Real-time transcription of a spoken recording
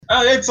E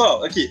aí,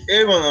 pessoal, aqui,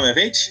 meu nome é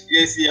Vente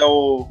e esse é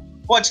o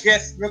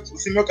podcast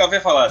Se Meu Café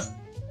Falasse.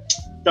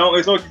 Então, eu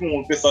estou aqui com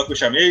o pessoal que eu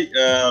chamei,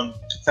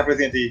 se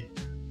apresenta aí.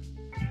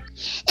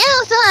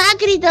 Eu sou a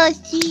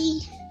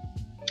Agridoce.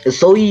 Eu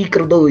sou o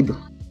Ícaro,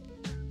 doido.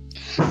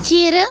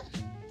 Tira.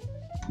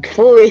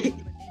 Foi.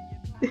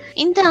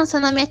 Então,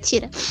 seu nome é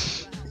Tira.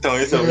 Então,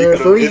 esse é o Eu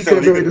Ícaro. sou o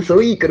Ícaro, doido. Eu sou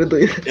o Ícaro,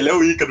 doido. Ele é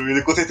o Ícaro,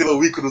 ele com certeza é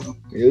o Ícaro do...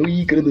 É o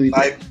Ícaro, doido.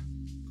 Ai,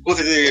 com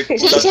certeza...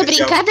 Gente, é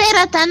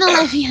brincadeira, tá? Não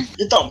é viado.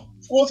 Então,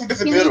 como vocês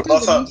perceberam,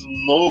 nossa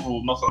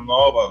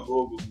nova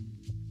logo...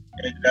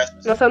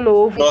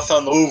 Nossa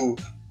novo.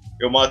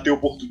 Eu matei o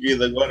português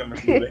agora,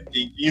 mas tudo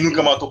bem. E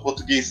nunca matou o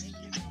português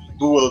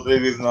 2 ou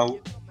 3 vezes na rua.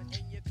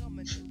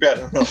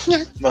 Pera,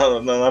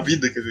 não. Na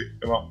vida, quer dizer,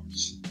 foi mal.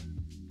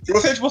 Se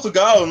você é de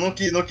Portugal, não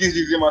quis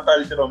dizer matar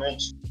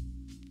literalmente.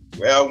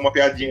 É alguma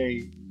piadinha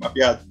aí, uma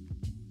piada.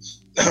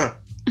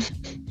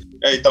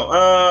 Então,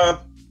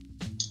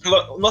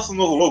 o nosso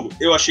novo logo,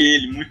 eu achei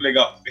ele muito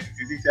legal,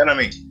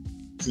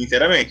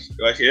 sinceramente,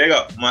 eu achei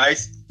legal,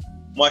 mas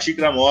uma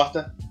xícara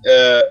morta,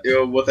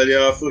 eu botaria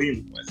ela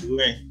sorrindo, mas tudo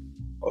bem,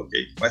 ok,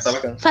 mas tá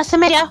bacana. Faça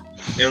melhor.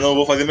 Eu não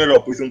vou fazer melhor,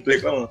 por isso eu não tô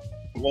reclamando.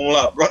 Vamos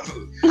lá,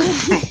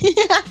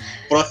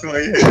 próximo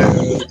aí,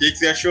 o que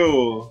você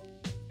achou,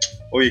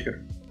 ô Ícaro?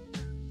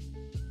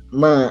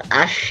 Mano,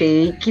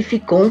 achei que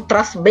ficou um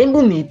traço bem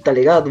bonito, tá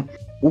ligado?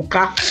 O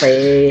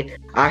café,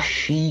 a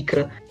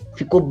xícara,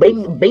 ficou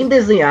bem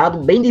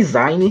desenhado, bem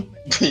design.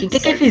 E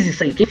quem fez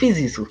isso aí? Quem fez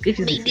isso?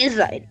 Bem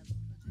design.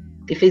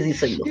 Quem fez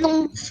isso aí?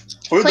 Não.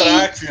 Foi o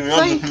Drax,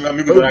 meu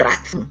amigo Foi o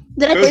Drax.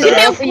 Drax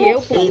Foi o é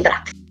meu Drax. cu. Ei,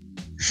 Drax,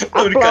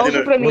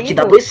 Aplauso pra mim. vou te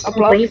dar 2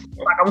 contos aí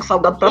pra pagar um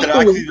salgado pra tu.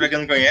 Drax, pra quem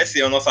não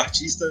conhece, é o nosso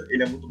artista,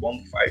 ele é muito bom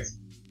no que faz.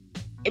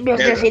 Meu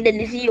desenho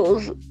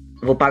delicioso.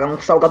 Vou pagar um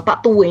salgado pra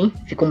tu, hein?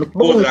 Ficou muito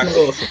bom esse Drax.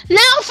 negócio.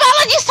 Não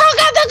fala de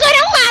salgado, agora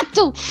eu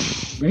mato.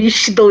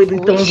 Vixe, doido,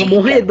 então eu vou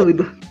morrer,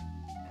 doido.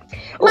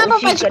 Mas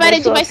papai de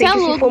parede vai ser a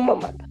logo.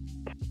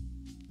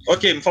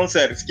 Ok, me falando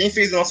sério, quem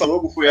fez a nossa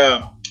logo foi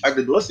a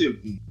Agridoce.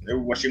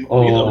 Eu achei muito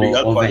bonito,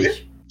 obrigado por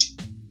fazer.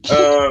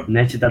 O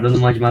Net tá dando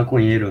uma de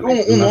maconheiro.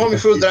 O nome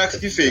foi o Drax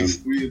que fez,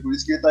 por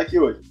isso que ele tá aqui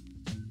hoje.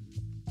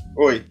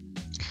 Oi.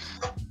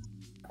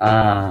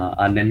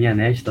 A minha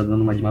Net tá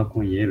dando uma de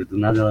maconheiro. Do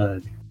nada ela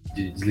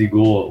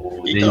desligou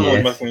o Quem tá no nome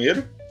de DNS.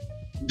 maconheiro?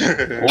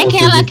 É que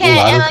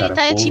ela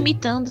tá te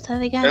imitando, tá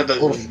ligado?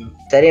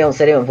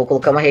 Sério, vou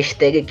colocar uma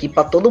hashtag aqui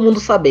pra todo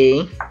mundo saber,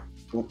 hein?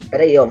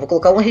 Pera aí, ó, vou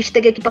colocar uma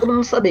hashtag aqui pra todo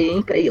mundo saber,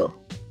 hein? Pera aí, ó.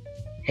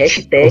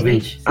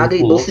 Hashtag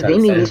Agridoce bem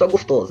menino, só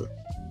gostosa.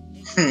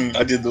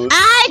 Agridoce.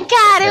 Ai,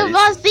 cara, eu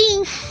vou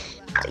assim.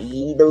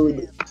 Aí,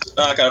 doido.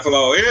 Cara, foi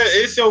mal.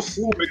 Esse é o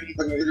Full,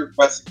 ele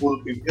participou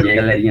do E aí,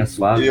 primeiro. galerinha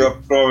suave. Eu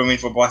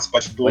provavelmente vou participar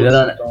de todos. Olha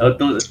lá, Então, eu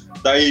tô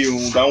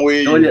dá um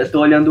wave.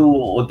 tô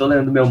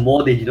olhando meu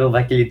modem de novo,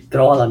 vai que ele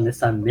trola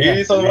nessa merda.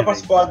 Ele só não vai né,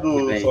 participar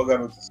velho? do Só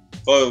Garoto.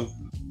 Só.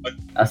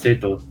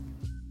 Acertou.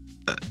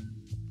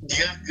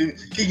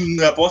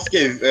 Quem aposta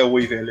que é o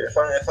Oi, velho?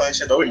 Essa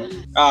enche da Oi.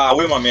 O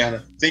Oi é uma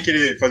merda. Sem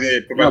querer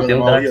fazer Não, propaganda tem um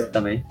mal aí, Drax ó.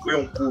 também. Oi é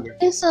um cu, velho.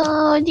 Eu sou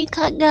a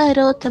única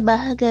garota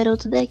 /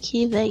 garoto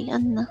daqui, velho. Ah,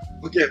 não.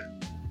 Por quê?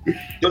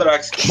 E o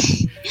Drax?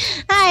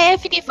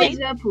 Fiquei Pois feliz.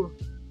 é, pô.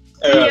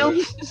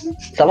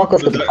 Sabe uma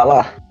coisa que eu tenho que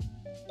falar?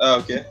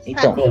 O quê?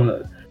 Então, Pô,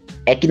 mano,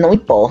 é que não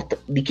importa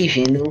de que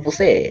gênero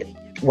você é.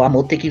 O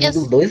amor tem que vir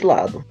dos dois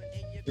lados.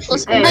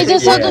 Mas eu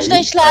sou dos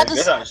dois É lados.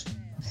 verdade.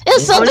 Eu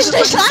sou dos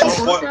dois lados.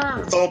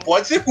 Só não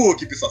pode ser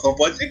cookie, pessoal. Só não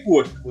pode ser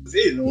cookie.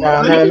 Você não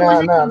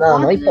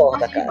Não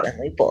importa, cara.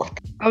 Não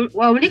importa.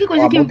 A única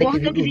coisa que amor tem que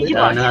importa é que vir vem de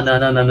dos baixo.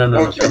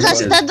 não. Ok. Eu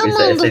gosto de todo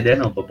mundo. Essa ideia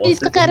não, pô.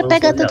 Isso que eu quero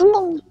pegar todo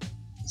mundo.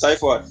 Sai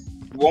fora.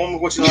 Vamos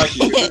continuar aqui.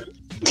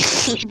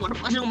 Bora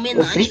fazer um Com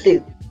homenagem.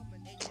 certeza.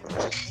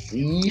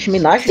 Ixi,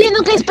 homenagem. Se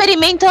nunca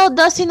experimentou o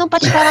doce, não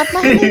pode falar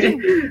mais nenhum.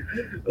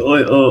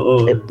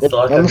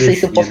 Eu não sei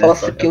se eu posso falar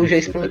isso porque eu já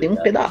experimentei um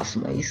pedaço,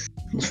 mas.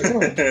 Não sei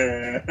não.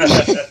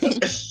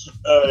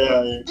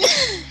 Ai.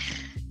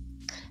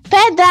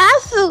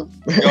 Pedaço?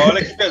 E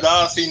olha que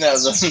pedaço, hein, né?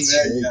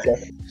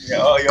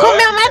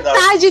 Comeu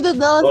metade do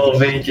doce. Ô,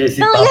 gente, esse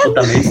papo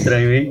tá meio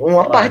estranho, hein?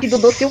 Uma parte do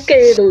doce o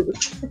quê, doido?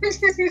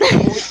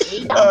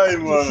 Ai,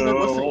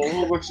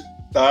 mano.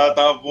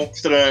 Tá bom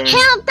estranho.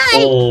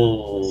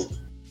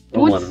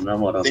 Ô, mano, na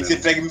moral. Tem que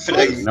ser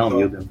frag. Não,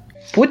 meu Deus.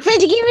 Putz,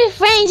 Friend, give me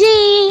friend.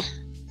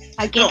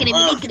 Aqui é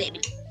creme.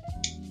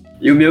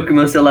 E o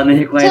meu celular nem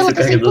reconhece Celular o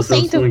carregador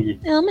 100%. Samsung.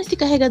 Eu amo esse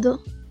carregador.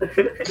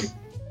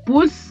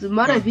 Putz,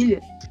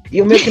 maravilha.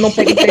 e o meu que não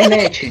pega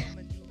internet?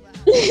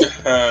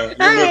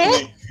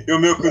 E o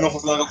meu que não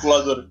funciona na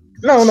calculadora.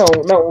 Não,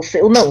 o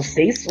seu não, o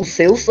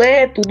seu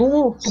é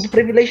tudo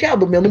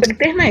privilegiado, o meu não pega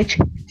internet.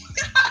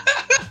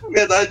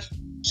 Verdade.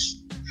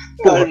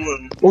 Porra. Ai,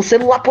 mano. O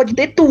celular pode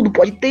ter tudo,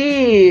 pode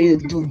ter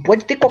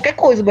qualquer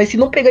coisa, mas se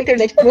não pegar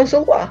internet, não é o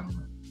celular.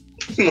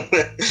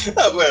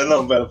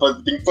 Não, velho,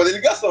 tem que fazer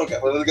ligação,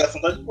 cara. Fazer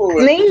ligação tá de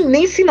boa.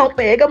 Nem sinal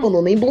pega,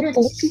 mano, nem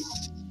Bluetooth.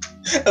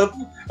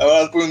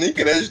 Ela não põe nem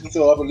crédito no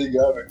celular pra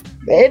ligar, velho.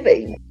 É,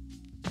 velho.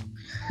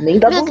 Nem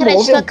dá Meu dos crédito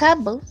móveis.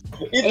 acabou.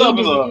 Então,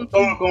 pessoal,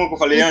 como eu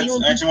falei antes,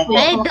 a gente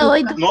vai É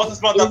doido. nossas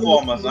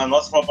plataformas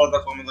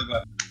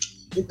agora.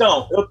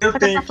 Então, eu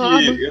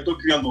tô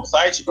criando um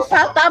site pra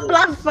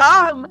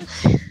Plataforma.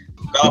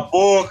 Cala a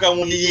boca,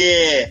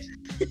 mulher!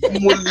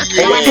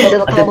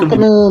 Eu tava boca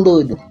não,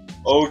 doido.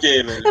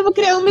 Ok, velho. Eu vou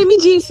criar um meme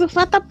disso,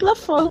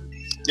 plataforma.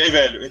 E aí,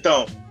 velho,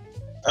 então,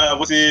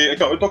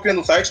 eu tô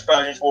criando um site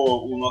pra gente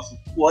pôr o nosso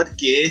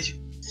podcast.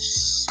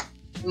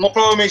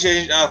 Provavelmente,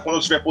 quando eu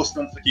estiver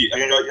postando isso aqui,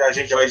 a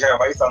gente já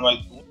vai estar no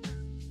iTunes.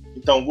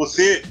 Então,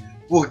 você,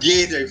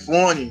 burguês de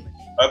iPhone,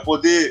 vai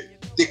poder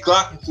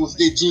teclar com seus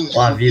dedinhos.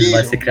 O aviso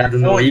vai ser criado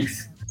no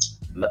X.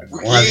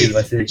 O aviso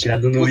vai ser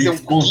criado no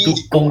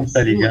X.com,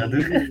 tá ligado?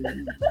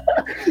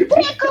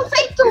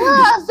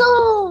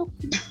 Preconceituoso!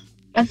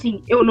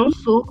 Assim, eu não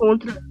sou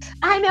contra.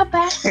 Ai, meu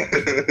pé.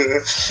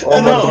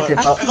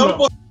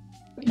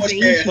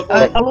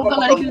 Alô,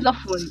 galera que usa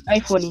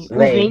iPhone. O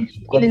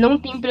gente, ele não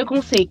tem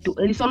preconceito.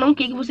 Ele só não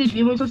quer que vocês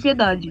vivam em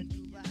sociedade.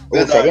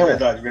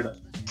 Verdade.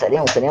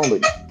 Serião,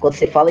 doido. Quando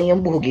você fala em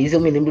hamburguês, eu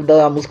me lembro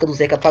da música do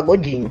Zeca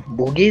Pagodinho.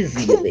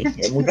 Burguesia, velho.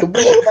 É muito bom,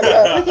 tá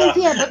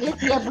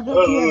ligado?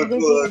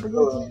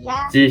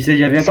 Burguesia. Você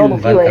já viu Só aquele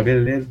no vai no fio, é?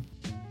 cabeleireiro?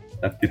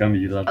 A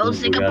pirâmide lá. Eu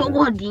sei que é pão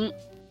gordinho.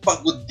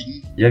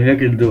 Pagodinho. Já viu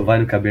aquele do vai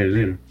no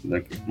cabeleireiro?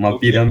 Uma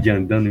pirâmide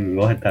andando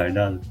igual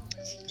retardado.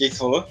 O que você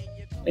falou?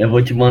 Eu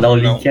vou te mandar o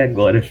link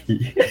agora,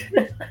 filho.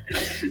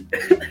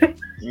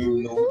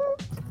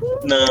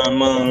 Não,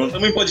 mano,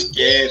 estamos em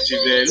podcast,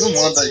 velho. Não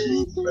manda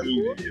link pra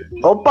mim, velho.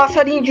 Olha o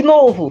passarinho de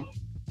novo.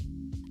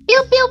 Piu.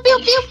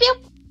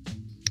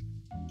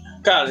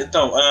 Cara,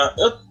 então,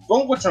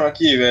 vamos continuar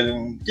aqui, velho.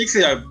 O que você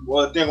já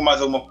tem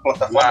mais alguma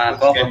plataforma?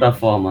 Qual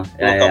plataforma?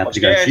 É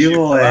aplicativo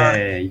ou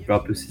é em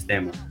próprio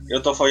sistema? Já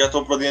tô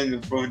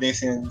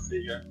providenciando isso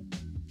aí já.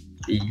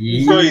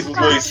 E... Os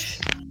dois.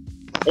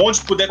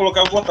 Onde puder colocar,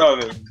 eu vou botar,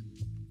 velho.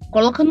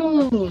 Coloca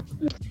no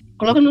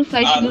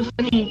site do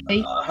Sony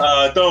aí.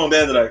 Então,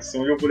 Dedrax,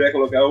 onde eu puder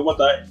colocar, eu vou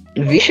botar.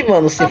 Vixe,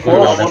 mano, se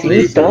for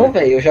assim, então,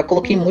 velho, eu já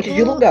coloquei um monte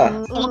de lugar.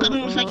 Coloca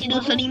no site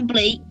do Sony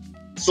Play.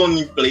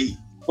 Sony Play.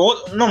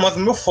 Não, mas o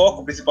meu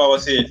foco principal vai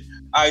ser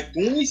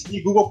iTunes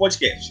e Google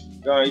Podcast.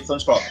 Aí são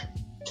de prova.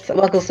 Sabe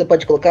o que você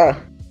pode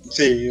colocar? Eu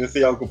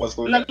sei algo que eu posso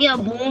colocar. Na minha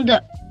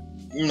bunda.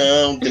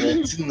 Não,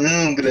 Drax,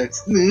 não.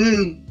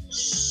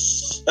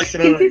 Tá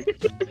tirando.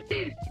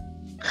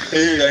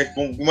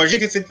 Imagina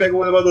que você pega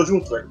o elevador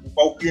junto, velho.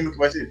 Qual o clima que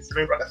vai ser? Você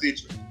vem pra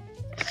cacete, velho.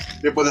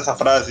 Depois dessa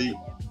frase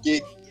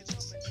aí.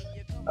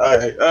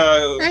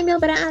 Ai, meu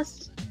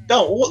braço.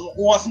 Então,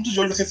 o assunto de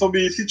hoje vai ser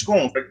sobre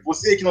sitcom. Pra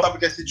você que não sabe o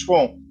que é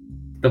sitcom,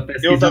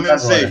 eu também não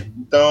sei.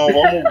 Então,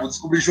 vamos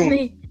descobrir junto.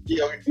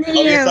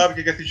 Alguém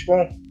sabe o que é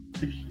sitcom?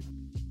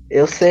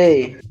 Eu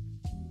sei.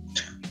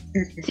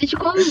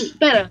 Sitcom,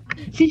 pera.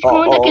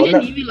 Sitcom é daquele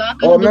anime lá.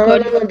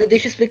 Não,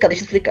 deixa eu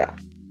explicar.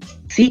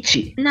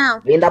 Sit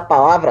vem da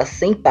palavra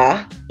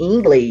sentar em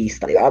inglês,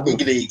 tá ligado?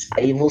 Inglês.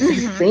 Aí você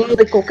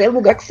senta em qualquer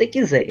lugar que você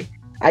quiser.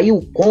 Aí o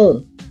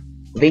com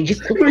vem de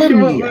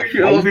companhia. Aí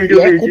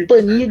é a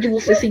companhia de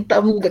você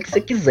sentar no lugar que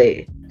você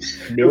quiser.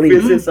 Eu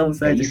fiz sessão no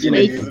site aqui,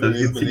 né?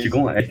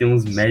 Sitcom, aí tem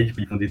uns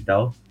médicos de fundo e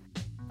tal.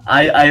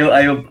 Aí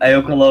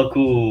eu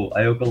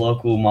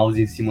coloco o mouse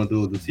em cima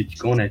do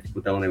sitcom, né?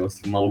 Tipo, tá um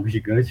negócio maluco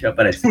gigante,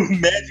 aparece.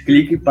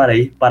 Clique para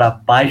ir para a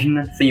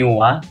página sem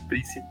o A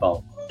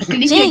principal.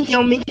 Clique aqui,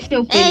 aumente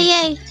seu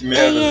pênis.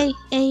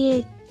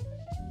 Ei.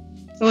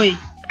 Oi.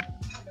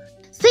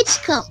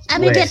 Sitcom,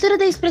 abreviatura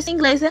da expressão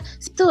inglesa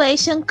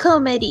Situation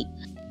Comedy.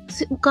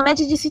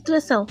 Comédia de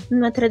situação,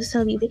 numa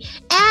tradução livre.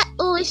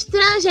 É o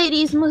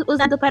estrangeirismo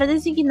usado para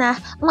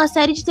designar uma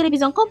série de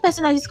televisão com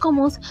personagens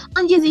comuns,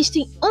 onde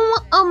existem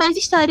uma ou mais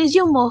histórias de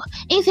humor,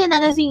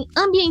 encenadas em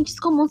ambientes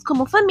comuns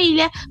como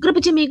família, grupo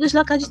de amigos,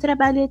 local de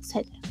trabalho,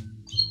 etc.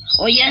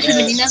 Olha, essa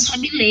menina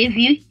sabe ler,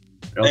 viu?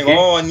 É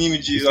igual um anime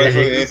de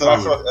Escreve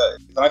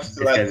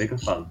que eu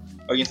falo.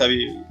 Alguém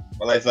sabe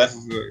falar Life of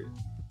Life?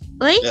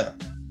 Oi?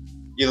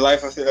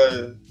 Life of Life.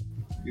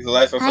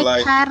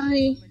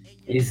 Harry.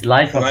 Is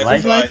Life of Life?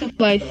 Life? Life of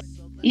Life.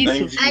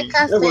 Isso. Ai,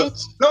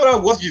 cacete. Não, eu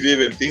gosto de ver,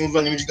 velho. Tem uns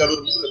animes de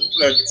garoto muito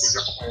legais que eu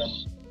já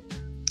acompanhando.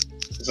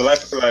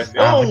 Life of Life.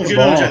 Ah, muito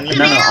bom. De anime.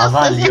 Não, Eu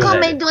avalio,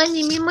 recomendo um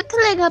anime muito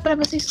legal pra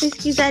vocês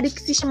pesquisarem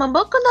que se chama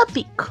Boku no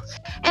Pico.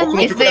 É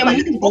muito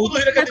Boku no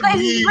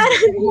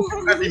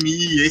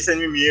Academia. Esse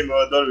anime mesmo, eu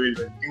adoro ele,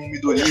 velho. Tem um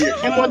Midoriya.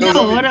 É mó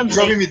da hora, velho.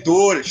 Jovem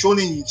Midori,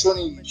 Shonen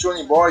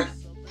Boy.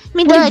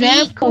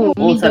 Midorico.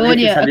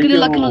 Midoriya, aquele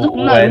lá que luta com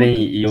o o Naruto. Eren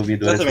e o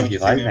Midori são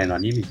rivais, né, no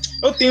anime?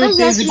 Eu tenho um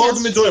tênis igual do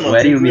Midori, mano. O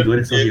Eren e o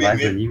Midori são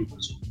rivais no anime.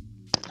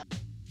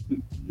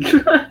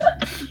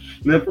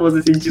 Não é pra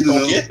fazer sentido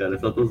não, cara,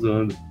 só tô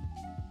zoando.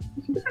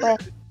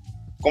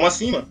 Como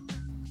assim, mano?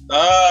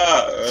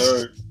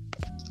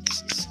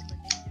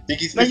 Tem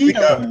que Mas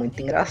explicar. então,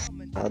 Muito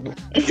engraçado.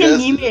 Esse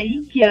anime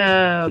aí que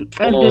a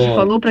Deus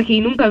falou, pra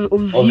quem nunca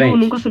ouviu,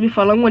 nunca soube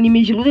falar, um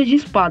anime de luta de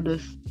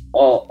espadas.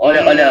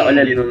 Olha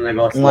ali no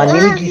negócio. Um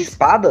anime de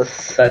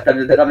espadas? Tá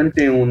vendo que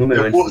tem um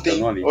número antes do seu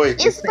nome? Oi.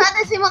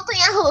 Espadas e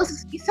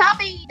montanha-russas, que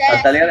sabem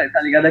Tá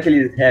ligado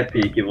aqueles rap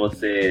que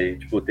você,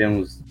 tipo, tem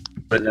uns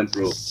por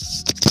exemplo...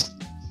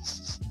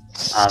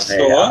 Ah,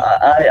 velho,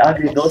 a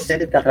agridoce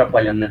sempre tá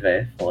atrapalhando, né,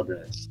 velho? Foda,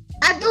 velho.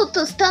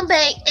 Adultos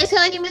também. Esse é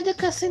um anime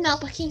educacional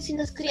porque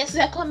ensina as crianças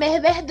a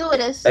comer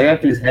verduras. Pega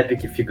aqueles rap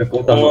que fica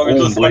contando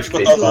 1, 2,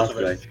 3, 4,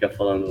 velho. Fica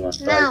falando uma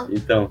frase.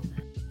 Então,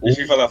 1,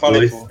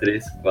 2,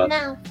 3, 4.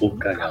 Não. Por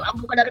cagada.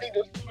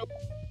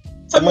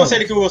 Sabe uma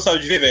série que eu gostava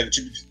de ver, velho?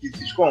 Tipo,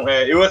 sitcom?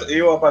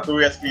 Eu, a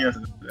patroa e as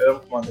crianças.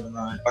 Eu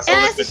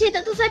assisti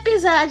tantos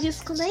episódios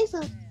com 10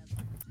 anos.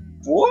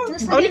 Porra?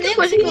 A única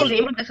coisa que eu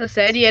lembro dessa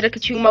série era que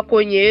tinha um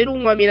maconheiro,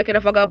 uma mina que era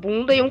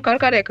vagabunda e um cara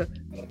careca.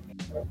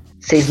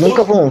 Vocês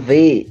nunca vão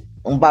ver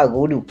um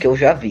bagulho que eu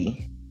já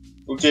vi.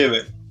 O que,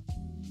 velho?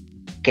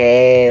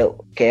 Que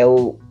é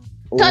o...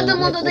 Todo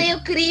mundo odeia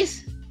o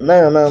Chris.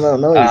 Não,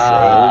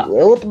 isso.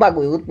 É outro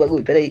bagulho,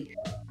 peraí.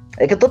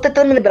 É que eu tô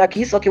tentando me lembrar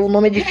aqui, só que o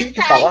nome é difícil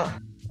de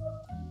falar.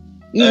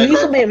 E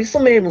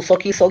isso mesmo, só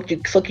que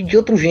de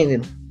outro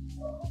gênero.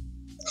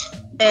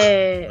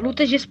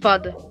 Lutas de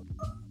espada.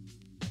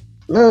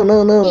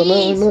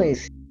 Não é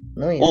esse.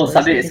 Ô,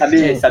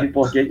 sabe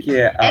por que que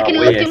é aquele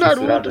Oi outro tem Naruto,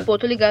 censurada? pô,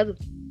 tô ligado.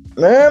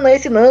 Não é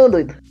esse não,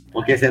 doido.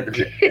 Porque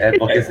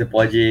você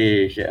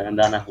pode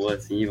andar na rua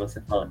assim e você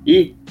fala,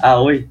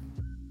 oi.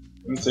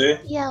 Não sei.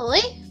 E a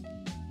oi?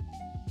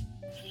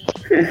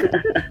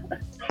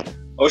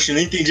 Oxe,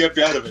 nem entendi a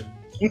piada, velho.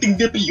 Não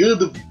entendi a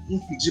piada, velho. Não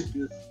entendi a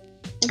piada.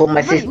 Pô,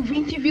 mas vocês... O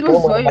 20 vira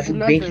os olhos, o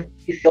 20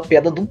 é a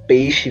piada do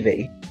peixe,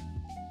 velho.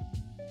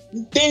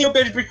 Entende o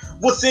peixe?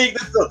 Você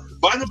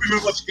vai no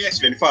primeiro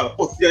podcast, velho, e fala,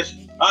 pô, você acha...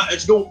 eu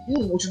te dou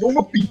um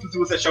meu pinto se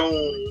você achar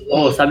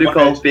um... sabe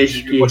qual é o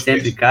peixe que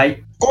sempre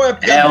cai? Qual é a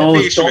piada do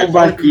peixe, velho? É o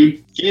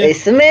tambaqui.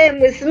 Esse mesmo,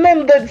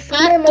 doido, esse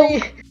mesmo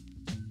aí.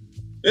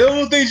 Eu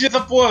não entendi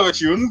essa porra,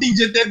 tio. Eu não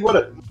entendi até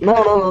agora.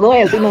 Não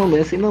é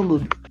assim não,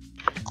 doido.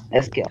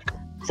 Essa aqui, ó.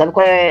 Sabe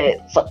qual é...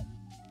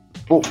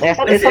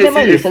 Essa mesmo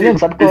aí,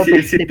 sabe qual é o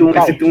peixe?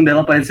 Esse tum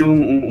dela parece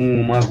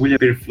uma agulha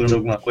perfurando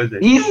alguma coisa.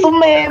 Isso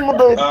mesmo,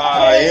 doido.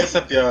 Essa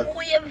piada.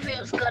 Eu ia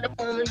ver os caras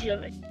falando já,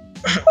 velho.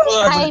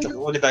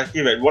 Vou deitar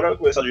aqui, velho. Bora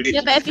começar direito.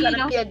 Meu pé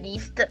virou.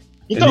 Piadista.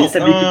 Eu nem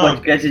sabia que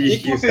podcast O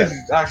existia, que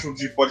vocês acham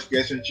de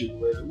podcast antigo,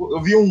 velho?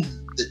 Eu vi um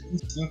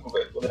 5,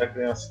 velho, quando era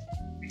criança.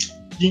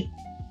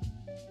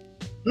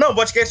 Não,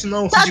 podcast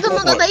não. Todo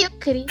mundo odeia o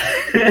Chris.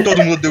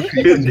 Todo mundo deu Meu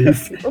crise.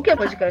 Deus. O que é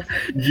podcast?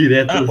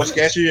 Direto.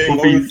 Podcast é igual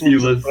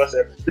ofensivas.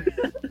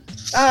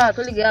 Ah,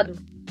 tô ligado.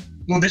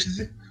 Não deixa de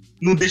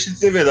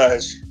ser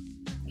verdade.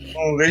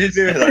 Não deixa de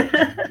ser verdade.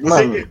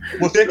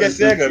 Você que é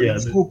cega, me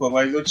desculpa,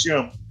 mas eu te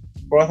amo.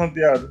 Próxima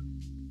piada.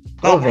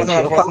 Não,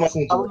 próximo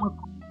assunto.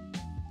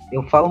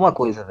 Eu falo uma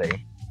coisa, velho.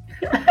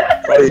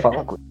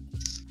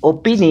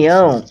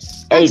 Opinião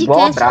é igual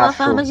Podcast é uma abraço.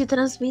 forma de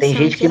transmissão Tem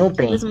gente que não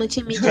tem. pelos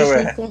multimídias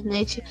da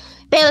internet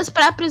pelos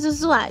próprios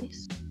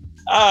usuários.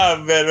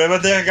 Velho,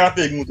 mas tem aquela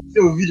pergunta.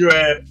 Seu vídeo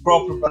é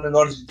próprio para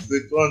menores de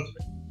 18 anos?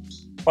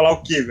 Falar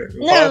o quê, velho?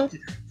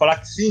 Falar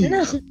que sim?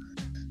 Não.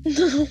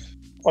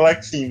 Falar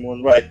que sim,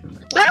 mano, vai.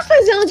 Bora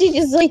fazer um de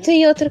 18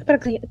 e outro pra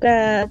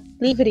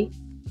livre.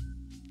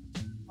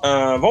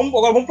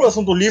 Vamos pro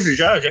assunto livre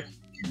já que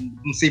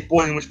não sei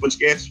porra nenhuma de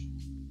podcast.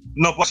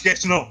 Não,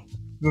 podcast não.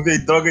 Não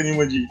veio droga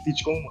nenhuma de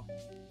sitcom, mano.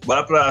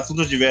 Bora pra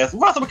assuntos diversos.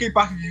 Vamos sobre aquele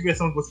parque de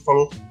diversão que você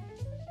falou.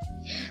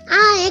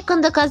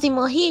 Quando eu quase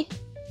morri?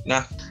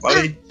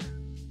 Falei.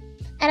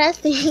 Era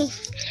assim.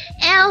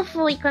 Eu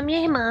fui com a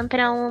minha irmã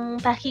pra um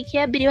parque que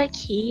abriu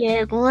aqui.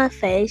 Era alguma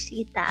festa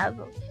que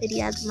tava.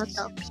 Feriado no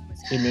top.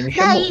 E nem me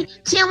chamou. Daí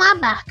tinha uma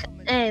barca.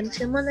 Não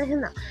chamou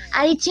não.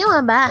 Aí tinha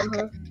uma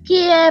barca que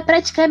é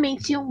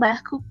praticamente um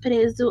barco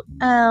preso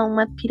a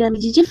uma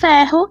pirâmide de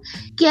ferro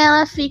que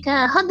ela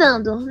fica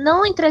rodando,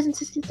 não em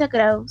 360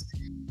 graus,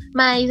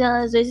 mas ela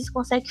às vezes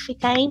consegue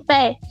ficar em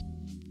pé.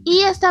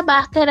 E essa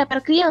barca era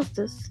para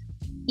crianças.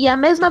 E a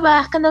mesma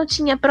barca não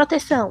tinha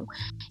proteção.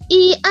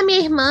 E a minha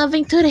irmã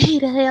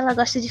aventureira, ela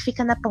gosta de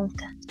ficar na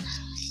ponta.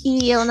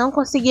 E eu não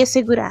conseguia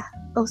segurar.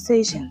 Ou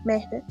seja,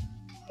 merda.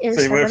 Eu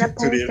estava na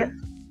ponta.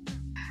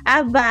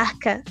 A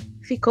barca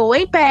ficou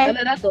em pé,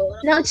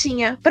 não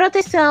tinha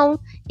proteção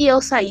e eu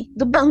saí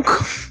do banco.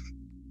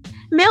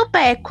 Meu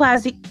pé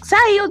quase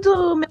saiu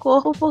do meu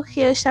corpo porque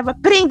eu estava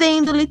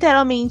prendendo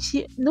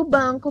literalmente no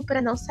banco pra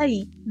não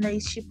sair.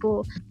 Mas,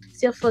 tipo,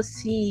 se eu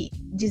fosse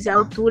dizer a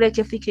altura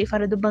que eu fiquei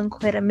fora do banco,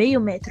 era meio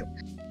metro.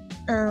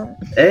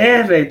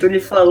 Velho, tô lhe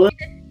falando.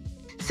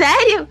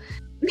 Sério?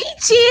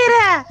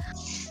 Mentira!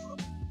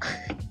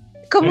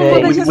 Como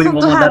muda de assunto Vou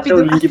mandar rápido.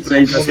 teu link pra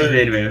eles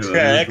verem, velho.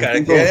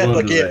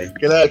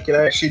 Cara, que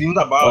era cheirinho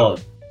da bala.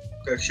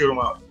 Que cheiro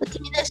mal. O que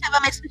me deixava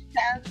mais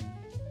frustrado.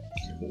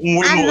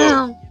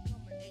 Não.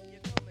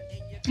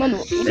 Mano,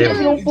 isso já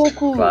virou um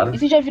pouco. Claro.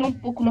 Isso já virou um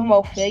pouco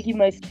normal fag,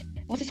 mas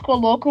vocês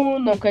colocam ou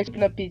não ketchup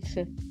na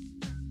pizza?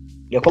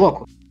 Eu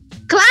coloco.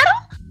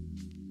 Claro!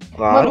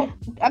 Mano,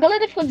 a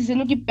galera fica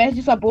dizendo que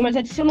perde sabor, mas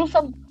adiciona um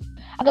sabor.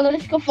 A galera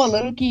fica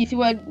falando que se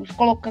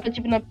colocar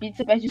ketchup na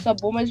pizza perde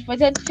sabor, mas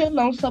faz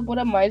adicionar um sabor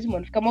a mais,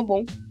 mano. Fica mó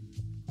bom.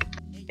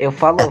 Eu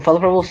falo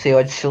pra você, eu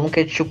adiciono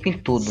ketchup em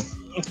tudo.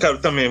 Cara,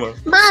 também, mano.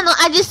 Mano,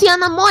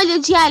 adiciona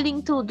molho de alho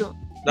em tudo.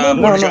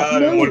 Molho de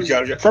alho, molho de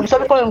alho. Sabe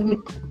qual é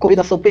a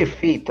combinação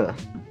perfeita?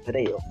 Pera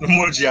aí, ó.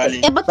 Molho de alho.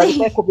 Eu Sabe botei.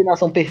 qual é a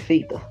combinação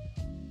perfeita?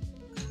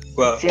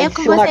 Qual? Se É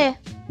com adicionar- você.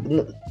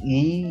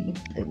 Ih,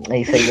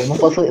 isso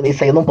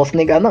aí eu não posso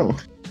negar, não.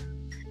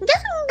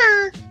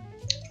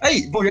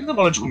 Aí, bom, já que tá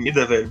falando de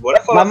comida, velho,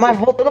 bora falar. Mas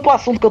voltando pro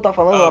assunto que eu tava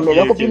falando, a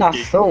melhor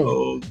combinação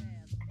Oh,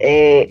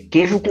 é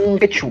queijo com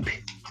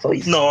ketchup. Só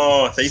isso.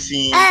 nossa, aí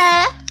sim.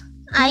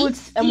 Aí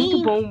Putz, é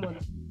muito bom, mano.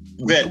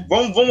 Velho,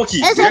 vamos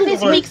aqui. Eu já Vamos fiz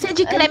falar- mixer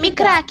de creme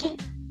crack.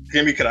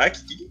 Creme crack?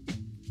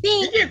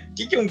 Sim,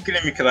 Que é um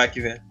creme crack,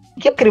 velho?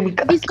 Que é creme?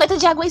 biscoito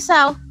de água e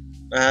sal.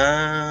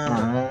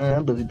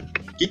 Doido.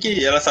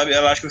 Que ela sabe,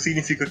 ela acha que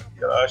significa.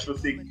 Ela acha que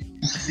significa.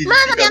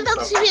 Mano, tem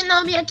tanto de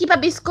nome aqui pra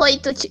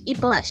biscoito e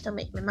bolacha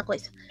também, mesma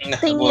coisa.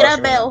 Tem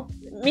Mirabel.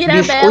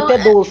 Mirabel. Biscoito é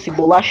doce,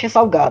 bolacha é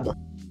salgada.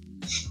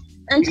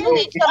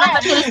 Antigamente chamava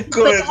aquele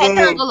biscoito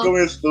retângulo.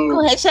 Começou.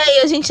 Com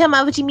recheio a gente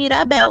chamava de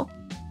Mirabel.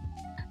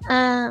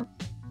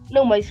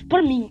 Não, mas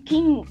pra mim,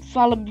 quem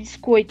fala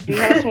biscoito em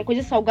relação a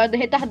coisa salgada é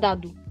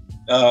retardado.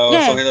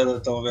 Eu sou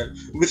redatão, velho.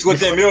 O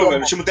biscoito é meu,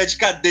 velho. Eu chamo até de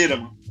cadeira,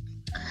 mano.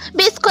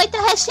 Biscoito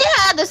é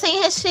recheado,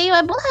 sem recheio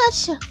é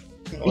bolacha.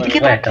 E que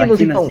é Ué, traquinas,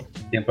 traquinas. então?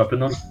 Tem o próprio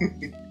nome.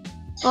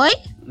 Oi?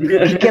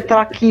 E que é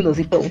traquinas,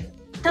 então?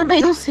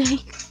 Também não sei.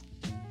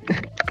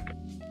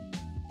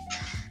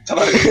 Tá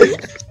bom.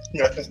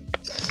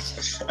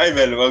 Aí,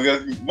 velho, vamos,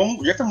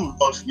 já que estamos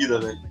falando de comida,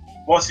 velho.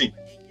 Bom, assim,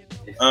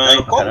 Estranho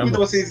pra qual caramba. comida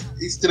vocês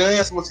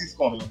estranha se vocês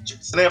comem?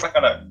 Tipo, estranha pra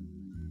caralho.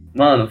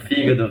 Mano,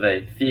 fígado,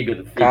 velho.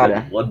 Fígado.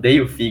 Cara.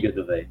 Odeio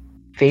fígado, velho.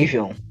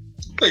 Feijão.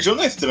 Feijão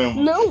não é estranho.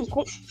 Não,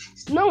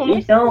 não é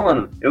Então,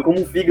 mano, eu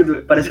como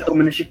fígado, parece que eu tô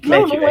comendo Não,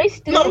 chiclete, não é velho.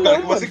 estranho, Não, cara,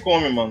 que mano. você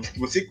come, mano. Que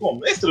você come.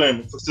 Não é estranho,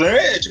 mano. Estranho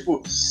é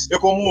tipo, eu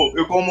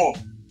como.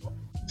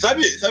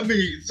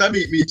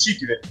 Sabe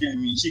mitique, velho? Aquele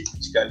mitique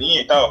de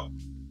galinha e tal.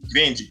 Que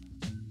vende.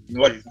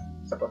 Não gosta disso.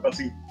 Sapatão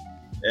assim.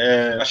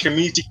 Acho que é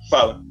mitique que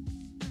fala.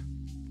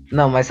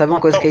 Não, mas sabe uma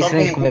coisa que é Tá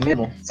estranha de bom. comer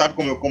mesmo? Sabe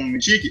como eu como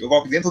mitique? Eu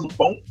coloco dentro do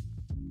pão.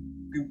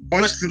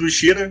 Põe na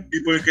sanduicheira e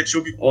põe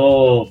ketchup.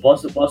 Ô,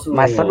 posso.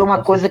 Mas sabe uma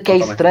posso coisa que é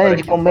contar uma estranha história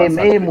de aqui do comer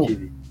passado que eu mesmo?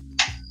 tive?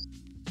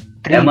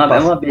 É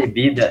Tripas. uma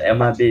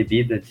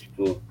bebida,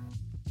 tipo,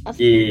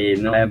 que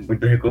não é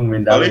muito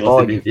recomendável você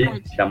Pode.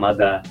 beber,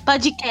 chamada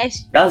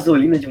Podcast.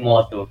 gasolina de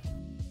moto.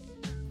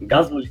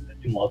 Gasolina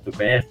de moto,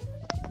 conhece?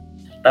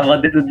 Tava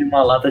dentro de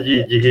uma lata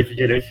de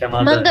refrigerante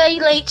chamada Manga e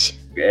leite.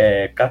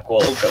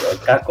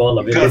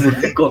 Coca-Cola,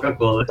 beleza?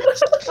 Coca-Cola.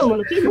 Não,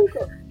 mano, quem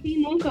nunca?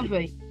 Quem nunca,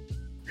 velho?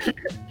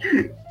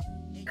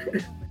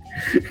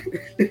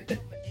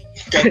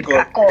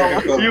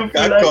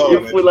 E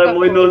eu fui lá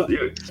mó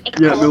inocente.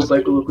 Meu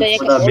pai colocou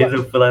isso na mesa,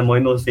 eu fui lá mó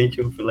inocente,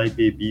 eu fui lá e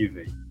bebi,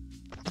 velho.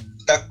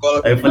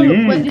 Coca-Cola. Aí eu falei,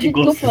 Mano, mas do que jeito que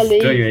eu gosto falei-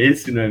 estranho é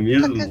esse, não é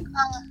mesmo?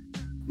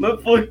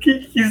 Mas por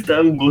que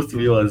está um gosto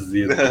meio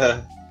azedo?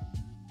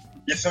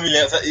 Isso me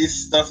lembra.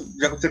 Isso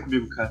já aconteceu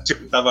comigo, cara.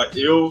 Tipo, tava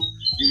eu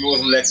e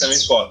meus moleques na minha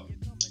escola.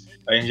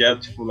 A gente era,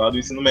 tipo, lá do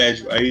ensino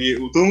médio. Aí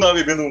todo mundo tava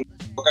bebendo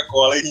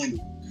Coca-Cola e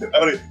rindo. Aí eu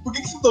falei, por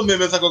que você tá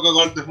bebendo essa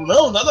Coca-Cola? Eu falei,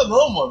 não, nada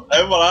não, mano.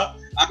 Aí eu vou lá,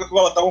 a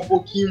Coca-Cola tava um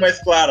pouquinho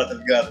mais clara, tá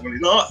ligado? Eu falei,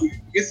 nossa, por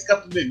que esses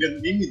caras estão bebendo?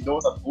 Ninguém me deu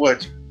essa porra,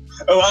 tipo.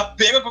 Aí eu lá,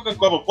 pega a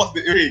Coca-Cola, posso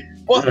beber? Eu falei,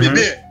 posso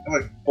beber? Eu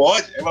falei,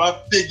 pode. Aí eu lá,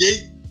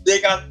 peguei, dei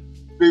aquela.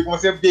 Eu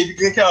comecei a beber,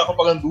 que nem aquela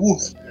propaganda do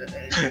urso.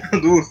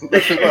 Do urso.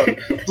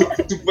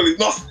 Tipo, falei,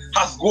 nossa,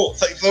 rasgou,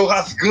 saiu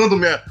rasgando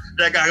minha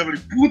garganta. Eu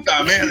falei,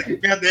 puta merda, que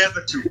merda é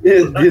essa, tio?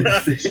 Meu Deus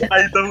do céu.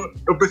 Aí então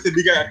eu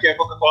percebi que a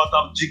Coca-Cola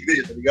tava de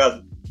igreja, tá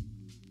ligado?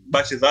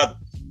 Batizado.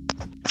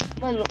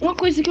 Mano, uma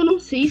coisa que eu não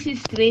sei se é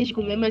estranho de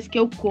comer, mas que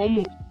eu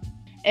como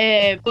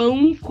é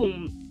pão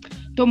com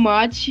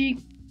tomate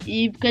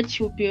e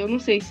ketchup. Eu não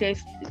sei se é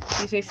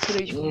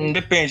estranho de comer.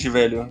 Depende,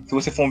 velho. Se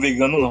você for um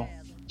vegano,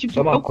 não. Tipo,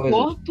 Só uma eu coisa.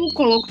 corto,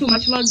 coloco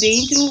tomate lá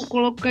dentro,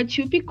 coloco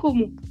ketchup e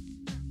como.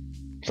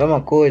 Sabe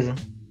uma coisa?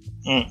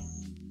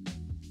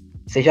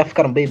 Vocês já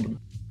ficaram bêbados?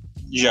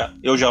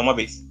 Eu já uma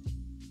vez.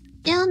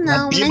 Eu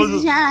não, bêbado-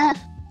 mas já.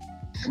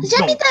 Já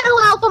Não, me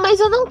deram álcool, mas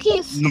eu não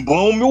quis. no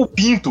bom meu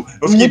pinto.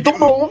 Eu fiquei Muito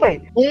bêbado bom,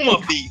 velho. uma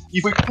vez. E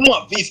foi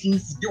uma vez que me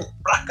fudeu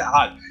pra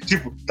caralho.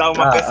 Tipo, tava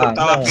uma festa, não.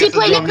 tava festa Tipo,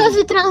 de ele um amigo.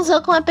 quase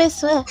transou com a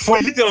pessoa. Foi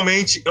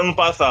literalmente ano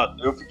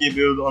passado. Eu fiquei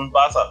bêbado ano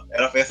passado.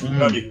 Era a festa do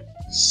meu amigo.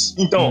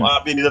 Então,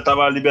 a bebida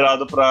tava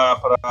liberada pra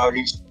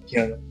gente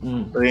pequena.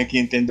 Pra quem que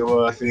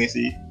entendeu a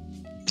referência aí.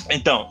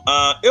 Então,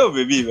 eu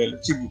bebi, velho.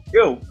 Tipo,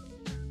 eu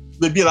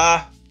bebi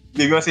lá,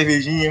 bebi uma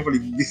cervejinha, falei,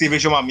 de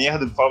cerveja é uma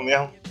merda, falo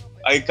mesmo.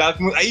 Aí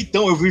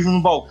então eu vejo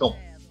no balcão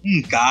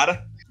um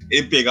cara,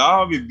 ele pegava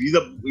uma bebida,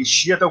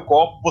 enchia até o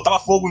copo, botava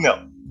fogo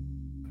nela.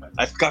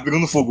 Aí ficava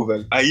pegando fogo,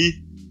 velho. Aí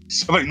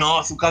eu falei,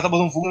 nossa, o cara tá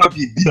botando fogo na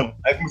bebida, mano.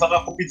 Aí começava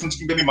uma competição de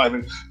quem bebe mais,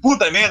 velho.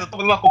 Puta merda, tô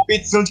fazendo uma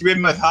competição de quem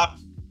bebe mais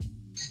rápido.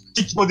 O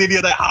que poderia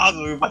dar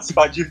errado eu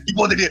participar disso? O que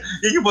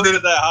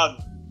poderia dar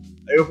errado?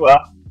 Aí eu falei,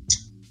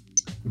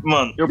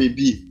 mano, eu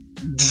bebi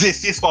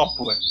 16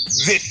 copos, velho.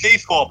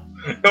 16 copos.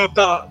 Eu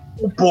tava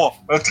com pó.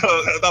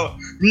 Eu tava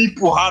me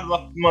empurrado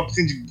numa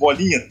piscina de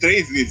bolinha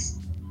 3 vezes.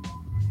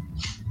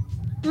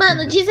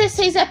 Mano,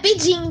 16 é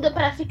pedindo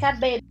pra ficar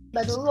bêbado.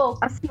 Bado louco.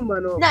 Assim,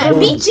 mano. Não, é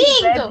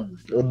mentindo!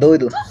 Ô,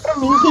 doido. Pra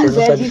mim, quem Você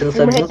não sabe, bebe você não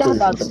fuma sabe de uma coisa, você não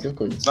retardado. sabe de uma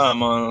coisa. Ah,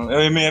 mano,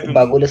 eu e minha O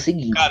bagulho é o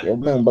seguinte, Cara. o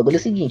bagulho é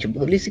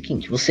o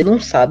seguinte, você não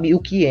sabe o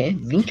que é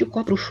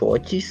 24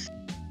 shots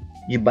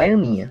de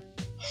baianinha.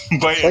 Só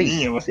baianinha,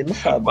 isso, mano. você não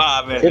sabe.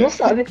 Ah, Você velho. não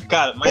sabe.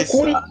 Cara, mas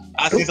Procure, a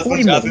sensação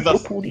procure, de a mano, sensação,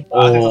 procure.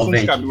 a sensação Ô, de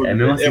gente, cabelo é a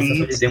mesma é sensação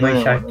muito de ter uma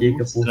estranho, enxaqueca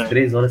muito por estranho.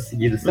 3 horas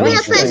seguidas. Não, Minha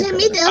isso é, já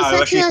me deu, Ah, eu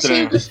só que achei eu achei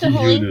estranho. Eu te gosto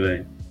ruim. juro,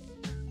 velho.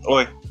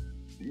 Oi.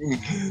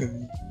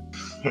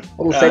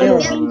 Ô, sério,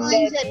 Minha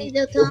mãe já me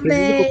deu eu preciso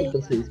também. contar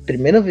pra vocês.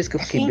 Primeira vez que eu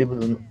fiquei Sim.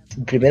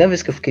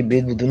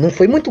 bêbado, não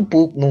foi muito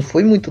pouco, não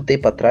foi muito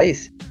tempo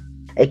atrás.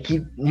 É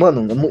que,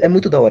 mano, é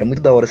muito da hora,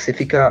 muito da hora. Você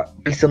fica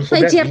pensando sobre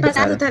Foi a dia vida,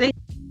 passado, cara. tá ligado?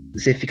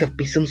 Você fica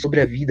pensando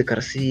sobre a vida,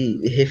 cara. Você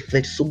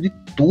reflete sobre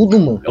tudo,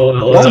 mano. Ô,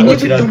 Um eu amigo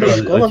tirar teu a da coisa,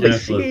 escola eu vai tirar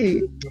a coisa.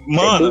 ser.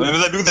 Mano, doido.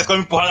 meus amigos da escola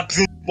me empurraram na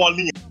piscina de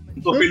bolinha.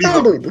 Não tô Não feliz, tá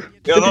não. doido.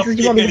 Eu Você não precisa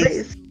de um fiquei amigo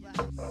feliz. desse.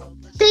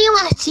 Tem um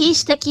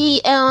artista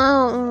que é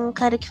um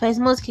cara que faz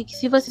música que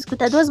se você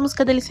escutar 2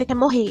 músicas dele, você quer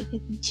morrer.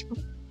 Tipo,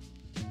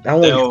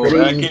 Aonde? É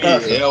Peraí,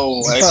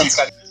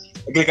 passa.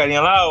 aquele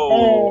carinha lá,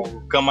 o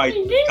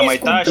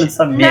Kamaitachi.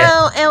 Essa merda.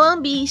 não, é o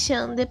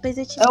Ambition. Depois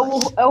eu te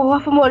mostro. É o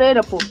Rafa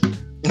Moreira, pô.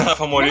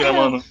 Rafa Moreira,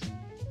 mano.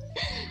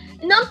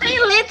 Não tem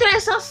letra, é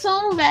só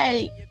som,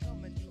 velho.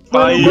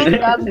 Fala aí. Mano,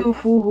 coitado do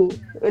Furro.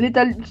 Ele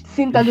tá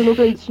sentado no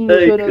cantinho,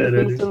 Ai, chorando,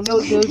 caralho. pensando,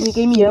 meu Deus,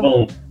 ninguém me ama.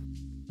 Bom,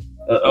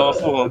 Ó,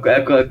 Furro.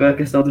 com a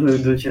questão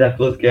do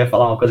tiracoto, que eu ia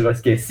falar uma coisa que eu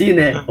esqueci,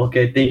 né?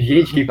 Porque tem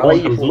gente que Fala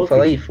conta aí, os Fu, outros.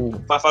 fala aí,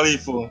 Fu. Fala aí,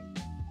 Furro.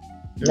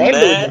 Né,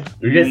 doido?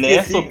 Eu já Né,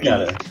 esqueci, Sopinho?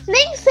 cara.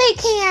 Nem sei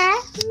quem é.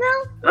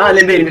 Ah,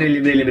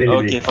 lembrei.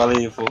 Ok, fala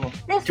aí, Furro.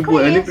 Tipo,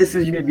 eu nem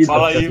preciso de bebida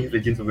Fala pra ficar aí. assim,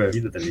 refletindo sobre a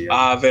vida, tá ligado?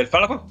 Ah, velho,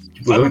 fala com.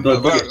 Tipo, eu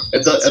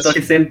tô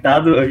aqui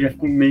sentado, eu já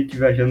fico meio que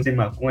viajando sem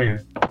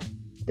maconha.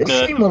 Eu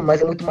sei, mano,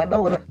 mas é muito mais da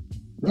hora.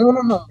 Não. É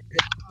muito mais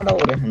da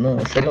hora. Não,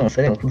 sério.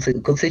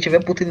 Quando você tiver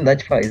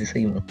oportunidade, faz isso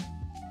aí, mano.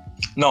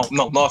 Não,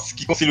 nossa,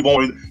 que conselho bom.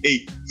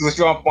 Ei, se você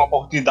tiver uma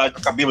oportunidade pra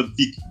ficar bêbado,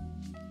 fique.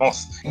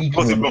 Nossa, Fique,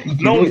 você, mano, bro,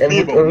 fique. não É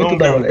bebam, não muito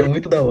da hora, bebam. é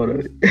muito da hora.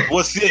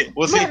 Você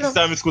Mano. que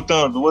está me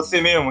escutando, você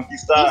mesmo que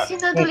está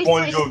Ensinando com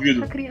fone de lições ouvido,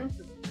 pra criança.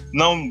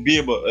 não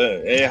beba,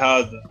 é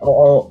errado.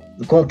 Ó,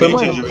 contando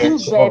Mano, aqui. quem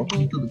Ó,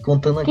 bebe?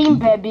 contando aqui. Quem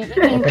bebe?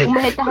 Quem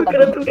fuma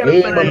retardado?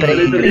 Ei, mano,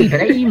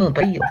 peraí, mano,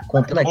 peraí, ó.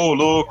 Contando aqui. Ô,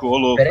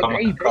 louco,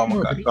 Peraí, calma,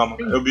 mano, cara, calma.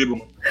 Eu bebo,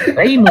 mano.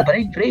 Peraí, mano,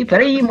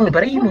 peraí, mano. Uma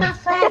farinha.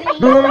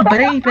 Não,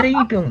 peraí,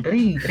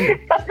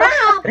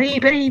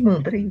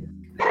 mano, peraí,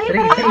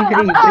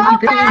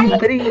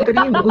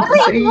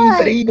 mano,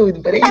 peraí,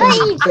 doido, peraí, mano,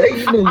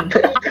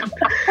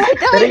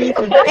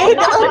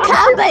 Então,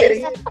 acaba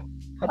isso.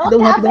 Rapidão,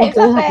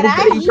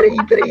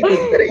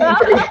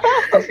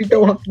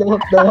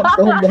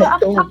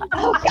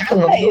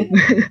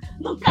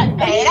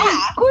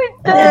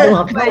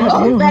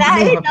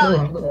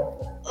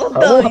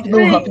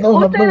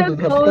 porra, peraí,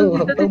 rapidão.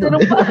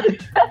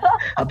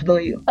 Rapidão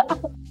aí, ó.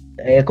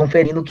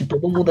 Conferindo que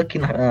todo mundo aqui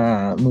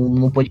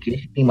no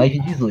podcast tem mais de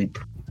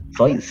 18.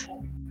 Só isso.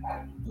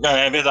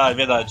 É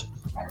verdade.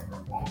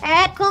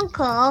 É,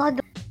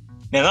 concordo.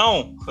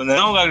 Não,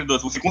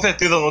 Garidoto, você com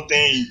certeza não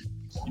tem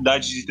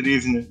idade de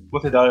 13, né? Com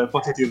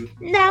certeza.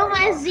 Não,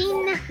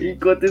 imagina.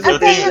 Enquanto isso Eu eu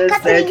tenho tenho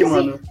 17, 14.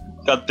 mano.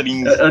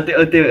 Catrinho. Eu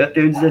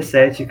tenho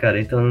 17, cara,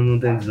 então eu não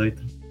tenho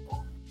 18.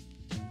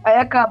 Aí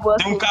acabou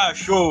Tem assim. um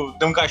cachorro.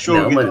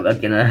 Não, Vitor. mano,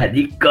 aqui na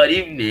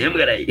hardcore mesmo,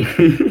 cara.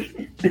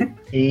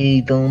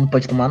 Então não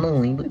pode tomar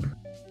não, hein, doido.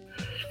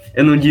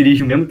 Eu não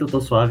dirijo mesmo que eu tô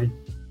suave.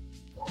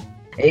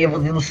 Ei, eu vou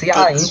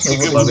denunciar, hein?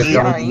 Eu vou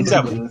denunciar, hein,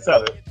 doido.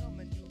 Sabe?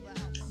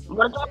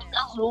 Bora tomar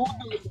azul.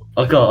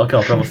 Aqui, ó,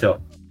 pra você, ó.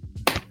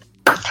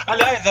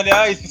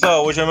 Aliás,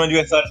 pessoal, hoje é meu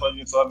aniversário, pode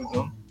vir só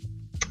avisando.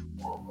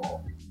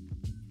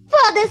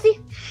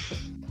 Foda-se.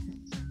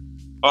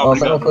 Ó,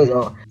 sabe uma coisa,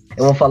 ó.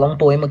 Eu vou falar um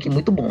poema aqui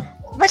muito bom.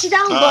 Vou te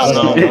dar um Ah,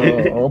 gol. não.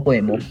 Ó, o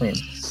poema.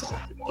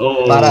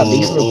 Ô,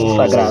 Parabéns, meu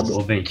consagrado.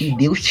 Vente. Que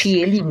Deus te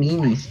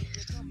elimine.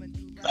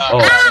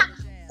 Ó,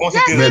 Com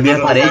certeza. minha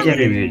não, parede é não,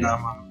 vermelha. não.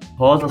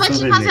 rosa Vou sua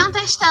te fazer vermelha. um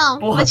textão.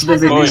 Porra, Vou te tudo é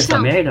fazer um vermelho essa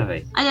textão. merda,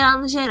 velho. Olha lá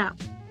no geral.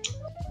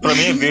 Pra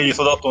mim é verde, eu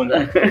sou daltônico.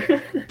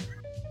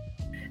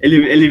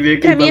 Ele vê aquele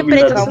Pra mim é bagulho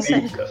preto, lá não do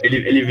sei. pica.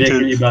 Ele vê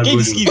aquele Quem bagulho.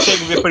 disse que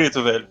consegue ver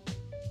preto, velho?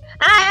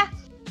 Ah, é?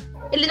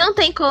 Ele não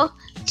tem cor.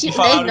 E Tipo,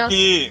 falaram não.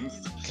 que.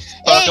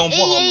 Falaram que é um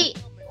borrão. Ei,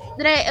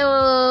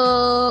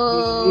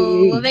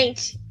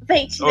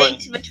 Vente, Oi.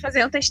 vou te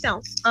fazer um textão.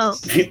 Ó. 1,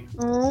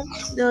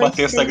 2, Uma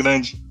testa 3.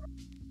 grande.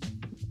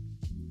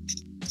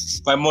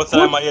 Vai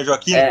mostrar a Maria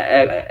Joaquina?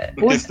 É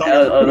O textão.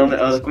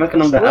 como é que é o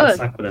nome da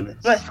Sakura, né?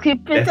 Mas que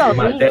Testa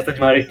pessoal, de, testa de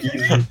Marequise.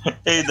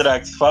 Ei,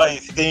 Drax, fala aí,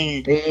 se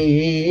tem.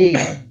 Ei.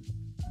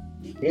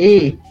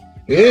 Ei,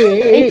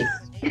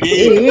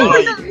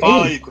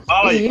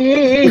 fala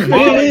aí.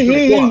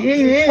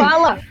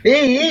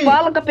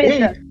 Fala,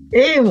 capeta.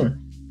 Ei, mano.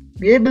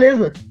 E aí,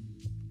 beleza?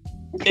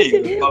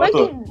 Ei, fala Mas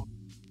tu.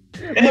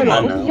 Ei,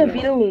 Mano,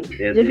 mano.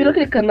 vocês já viram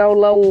aquele canal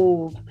lá,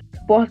 o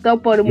Portal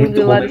para o Mundo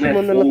Muito bom, lá de mesmo é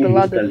Semana fogo,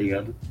 Pelada? tá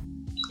ligado?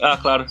 Ah,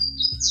 claro.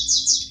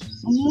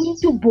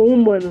 Muito bom,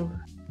 mano.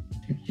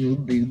 Meu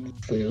Deus do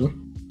céu.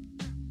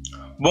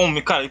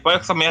 Bom, cara, e para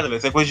com essa merda, velho.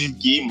 Isso é coisa de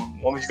game, mano.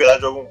 Homem de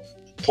verdade jogam.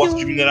 Posso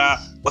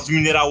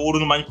minerar ouro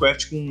no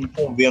Minecraft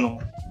com Venom.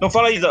 Então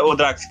fala aí, ô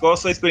Drax, qual a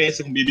sua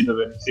experiência com bebida,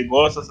 velho? Você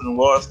gosta, você não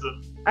gosta?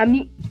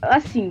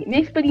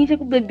 Minha experiência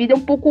com bebida é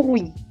um pouco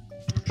ruim.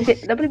 Porque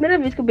da primeira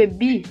vez que eu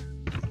bebi,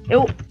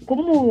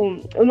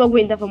 como eu não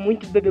aguentava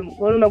muito beber,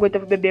 quando eu não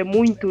aguentava beber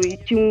muito e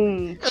tinha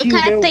um O tio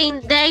cara meu, tem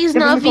 10, Ele me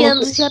 9 colocou-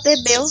 anos, já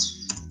bebeu.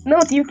 Não,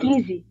 eu tenho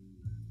 15.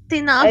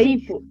 Tem 9. Aí,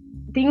 pô,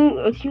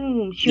 eu tinha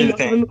um tio Ele meu que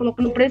tem. tava me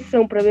colocando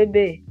pressão pra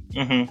beber.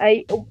 Uhum.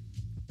 Aí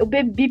eu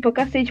bebi pra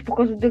cacete por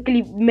causa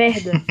daquele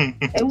merda.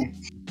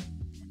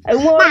 Aí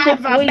uma hora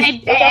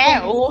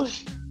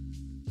depois.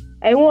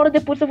 Aí uma hora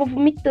depois eu vou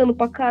vomitando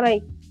pra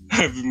caralho.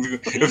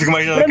 Eu fico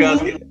imaginando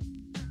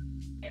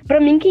Pra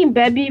mim, quem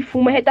bebe e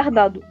fuma é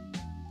retardado.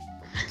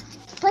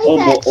 Pois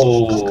é,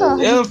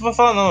 concordo. Eu não vou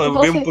falar, não.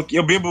 Você.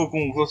 Eu bebo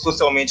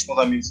socialmente com os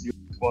amigos de vez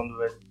em quando,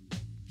 velho.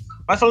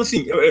 Mas falando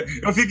assim,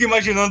 eu fico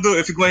imaginando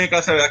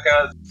aquela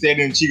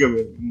série antiga,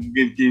 velho.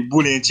 Que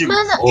bullying antigo.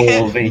 Mano,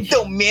 Ô, Vente.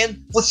 Então, man,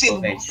 você Ô,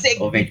 não Vente,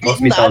 consegue. ô, Vente, posso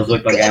imitar os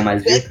dois pra ganhar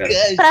mais views, cara?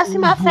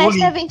 próxima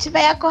festa a gente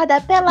vai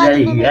acordar pelado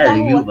no meio da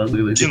viu? rua. O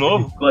bagulho vai De ser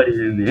novo?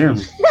 hardcore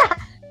mesmo.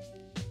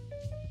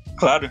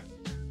 Claro.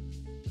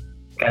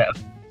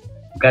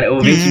 Cara,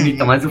 o Vente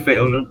imita mais o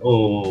Fernando.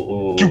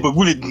 Que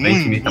bagulho. O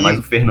Vente imita mais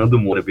o Fernando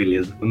Moura,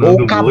 beleza. O Ô,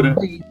 Nando Moura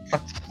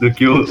cabeça. do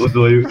que o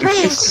Doio.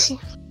 Gente,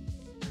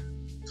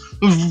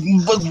 Um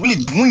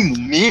bagulho ruim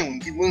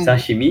mesmo.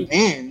 Sashimi?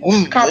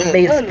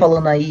 Cabeça Mano,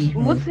 falando aí.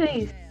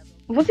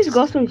 Vocês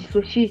gostam de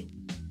sushi?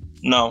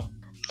 Não.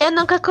 eu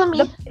nunca comi.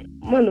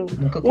 Mano,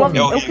 Nunca comi.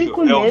 É eu fui horrível, é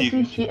comer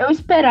horrível. sushi. Eu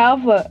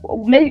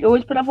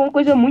esperava uma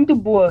coisa muito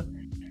boa.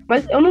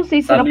 Mas eu não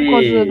sei se era por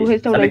causa do Sabe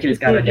restaurante aqueles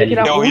que caras de era É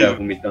anime ruim. horrível.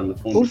 vomitando no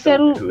fundo? Ou se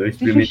era o- Eu se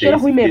experimentei sushi era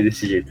isso ruim mesmo.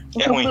 desse jeito.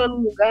 Eu É fui ruim. num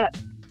lugar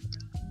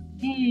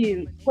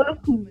e quando eu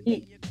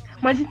comi.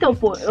 Mas então,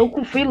 pô,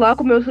 eu fui lá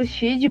comer o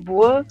sushi de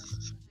boa.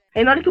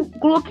 Aí na hora que eu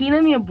coloquei na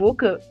minha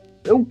boca,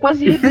 eu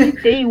quase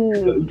requentei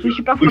o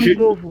sushi pra fora de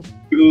novo.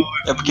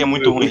 É porque é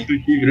muito ruim. O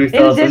sushi virou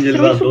instalação de desceu e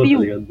elevador, subiu.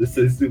 tá ligado?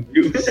 Desceu e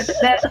subiu.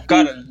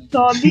 Cara.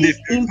 Sobe,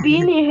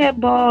 empina e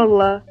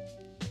rebola.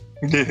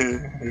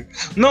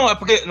 Não, é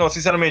porque, não,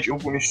 sinceramente, eu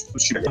comi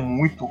sushi é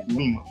muito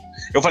ruim, mano.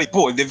 Eu falei,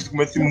 pô, eu devo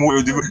comer esse molho,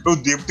 eu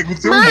devo ter comido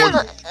esse molho.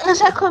 Mano, eu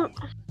já comi.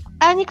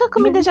 A única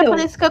comida Mas então-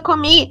 japonesa que eu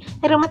comi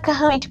era um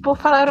macarrão. E, tipo,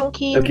 falaram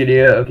que Eu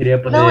queria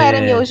poder. não era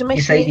miojo, mas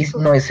Isso aí,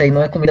 tinha isso aí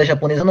não é comida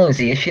japonesa, não.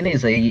 Isso aí é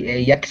chinesa. É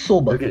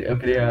yakisoba. Eu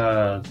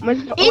queria. Mas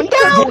Então,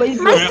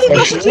 mas que É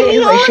gosto de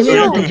chinesa, é chinesa.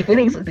 miojo.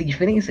 Tem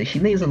diferença. É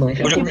chinesa, não é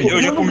japonesa.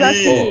 Eu já No lugar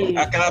comi que-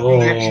 aquela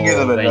comida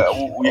chinesa,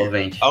 velho.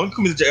 Vente. A única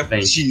comida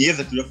Vente.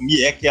 chinesa que eu já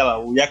comi é aquela,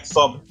 o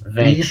yakisoba.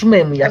 Vente. Isso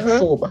mesmo,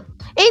 yakisoba.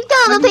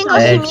 Então, não tem gosto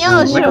É, de tipo, como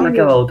é que é miojo?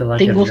 naquela outra lá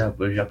Tem que gosto-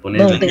 era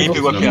japonesa? Não, né? tem Ninguém gosto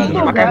pegou a de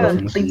piada. macarrão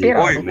Muito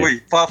temperado.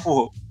 Oi, fala,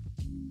 forro.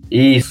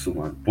 Isso,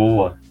 mano,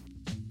 boa.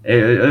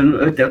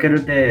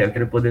 Eu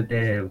quero poder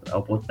ter a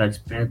oportunidade de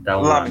experimentar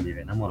um Lamen. lamen,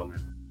 velho, na moral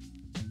mesmo.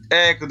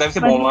 É, deve ser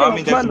Mas bom, então,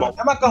 lamen deve ser mano. bom.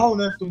 É macarrão,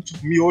 né? Então,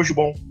 tipo, miojo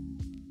bom.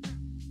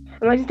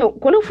 Mas então,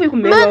 quando eu fui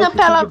comer Mano, lá o sushi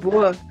pela- de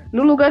boa,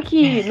 no lugar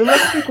que eu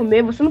fui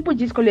comer, você não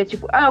podia escolher,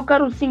 tipo, eu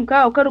quero 5,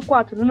 eu quero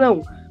 4.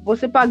 Não.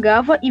 Você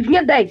pagava e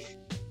vinha 10.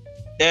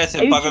 É, você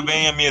Aí, paga tipo-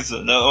 bem a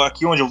mesa.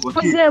 Aqui onde eu vou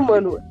Pois aqui. é,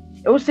 mano.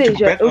 Ou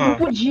seja, Tipo,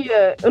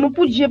 eu não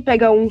podia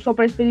pegar um só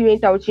pra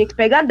experimentar, eu tinha que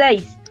pegar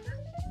 10.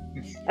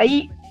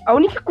 Aí, a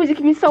única coisa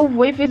que me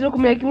salvou e fez eu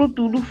comer aquilo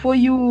tudo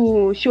foi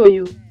o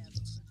shoyu.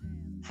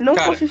 Se não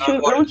Cara, fosse o shoyu, eu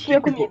agora, não tinha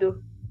tipo,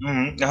 comido.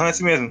 É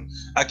assim mesmo.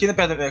 Aqui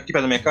perto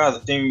da minha casa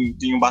tem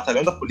um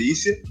batalhão da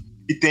polícia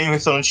e tem um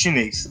restaurante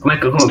chinês. Como é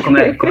que eu.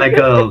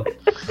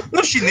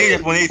 Não chinês,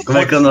 japonês. Como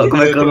é que é o nome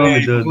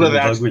do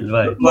foda-se. bagulho?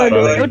 Vai. Mano,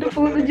 Fala aí. Eu tô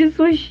falando de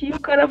sushi, o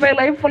cara vai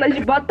lá e fala de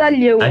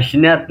batalhão. A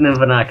China é a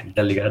Tnavanak,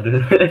 tá ligado?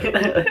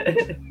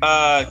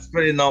 Ah,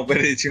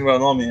 peraí, deixa eu ver o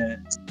nome.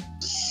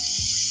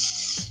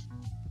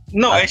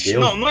 Não, é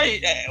China. Não é.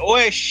 Ou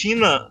é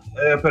China.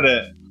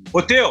 Peraí.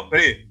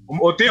 Peraí.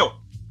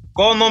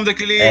 Qual é o nome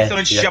daquele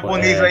restaurante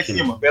japonês lá em China.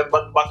 cima, perto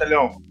do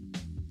batalhão?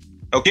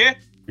 É o quê?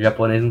 O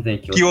japonês não tem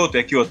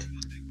Kyoto. Kyoto.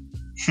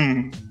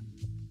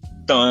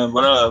 Então,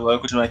 bora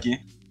continuar aqui.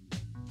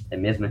 É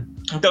mesmo, né?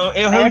 Então,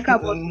 eu Aí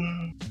acabou.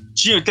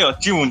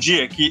 tinha um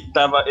dia que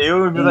tava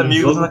eu e meus Um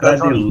amigos jogo na pra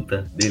casa de de um amigo.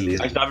 luta,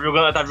 beleza. A gente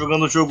tava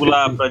jogando um jogo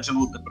lá de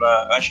luta,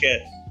 acho que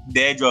é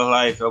Dead or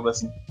Alive, algo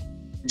assim.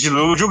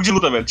 Jogo de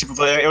luta, velho.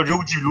 Tipo, é um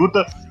jogo de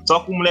luta só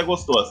com mulher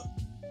gostosa.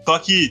 Só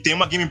que tem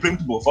uma gameplay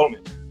muito boa, fala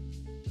mesmo.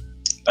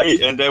 Aí,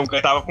 um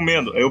cara tava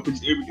comendo. Aí eu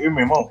e meu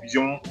irmão pedi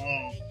um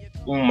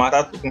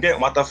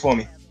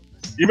mata-fome.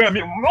 E meu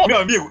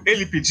amigo,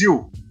 ele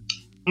pediu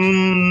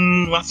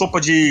uma sopa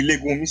de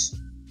legumes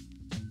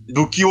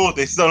do Kyoto,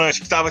 esse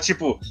restaurante que tava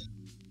tipo.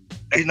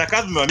 Aí na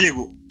casa do meu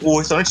amigo, o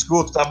restaurante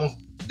Kyoto tava uns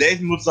 10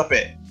 minutos a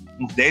pé.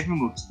 Uns 10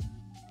 minutos.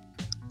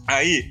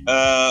 Aí,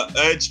 a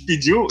gente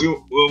pediu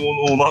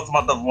o nosso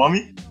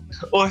mata-fome.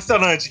 O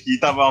restaurante que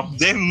tava uns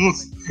 10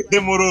 minutos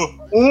demorou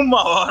 1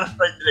 hora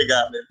pra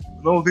entregar, velho.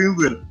 Não tenho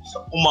dúvida.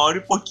 1 hora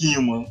e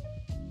pouquinho, mano.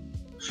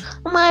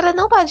 Uma hora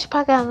não pode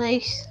pagar,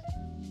 mas.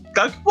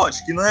 Claro que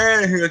pode, que não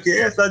é. Aqui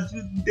é cidade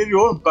do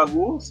interior, não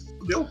pagou, se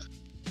fudeu.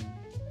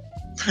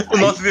 O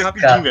nosso veio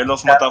rapidinho, velho.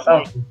 Nosso matar a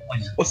fome.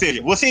 Ou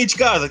seja, você aí de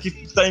casa que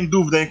tá em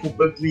dúvida em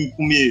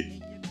comer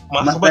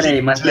uma Mas sopa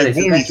peraí, de se o cara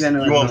legumes estiver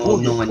e um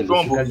hambúrguer, no ônibus,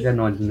 se o cara estiver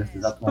no ônibus nesse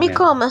exato momento, Me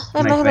coma, é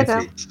como mais que vai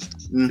legal. ser?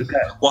 Se o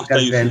cara Corta aí,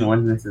 estiver no filho.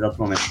 ônibus nesse exato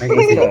momento, como é que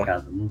você ir de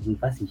casa? Não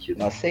faz sentido.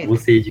 Não aceito.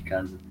 Você ir de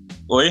casa.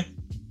 Oi?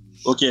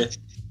 O quê?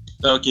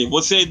 Ok,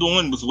 você aí do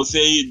ônibus, você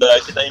aí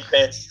que tá em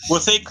pé,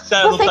 você que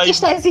tá, não Você tá que aí,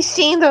 está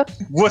existindo.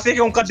 você que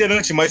é um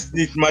cadeirante, mas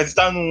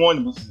está num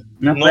ônibus.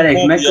 Não, Não peraí,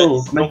 como é compre- que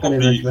o não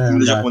cadeirante compre vai comida andar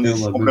até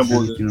japonesa, o compre bagulho sendo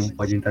hambúrguer. que não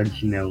pode entrar de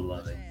chinelo lá,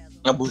 velho?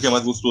 Hambúrguer é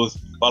mais gostoso,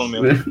 falo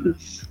mesmo.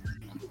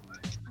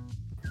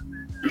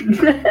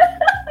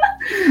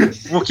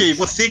 Ok,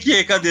 você que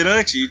é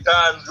cadeirante e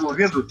tá nos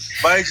ouvindo,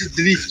 vai de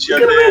drift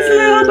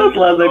até. do outro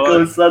lado da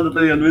calçada,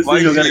 tá ligado?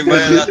 Vai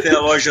até a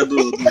loja de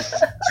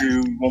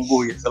um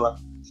hambúrguer, sei lá.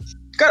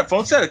 Cara,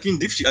 falando sério, aqui em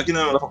drift, aqui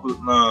na faculdade.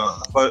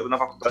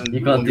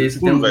 Enquanto isso,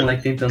 tem um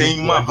moleque tentando. Tem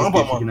uma pular de rampa,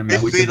 skate aqui na mano, minha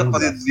rua, perfeita tirando pra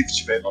um fazer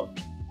drift, velho.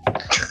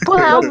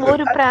 Pular o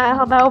muro pra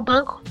roubar o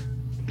banco.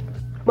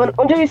 Mano,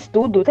 onde eu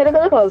estudo, tá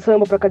ligado aquelas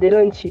rampas pra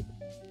cadeirante?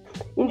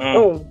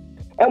 Então,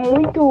 é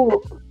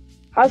muito.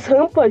 As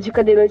rampas de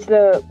cadeirante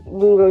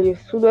do onde eu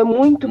estudo é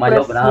muito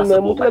Malhar pra o braço, cima, é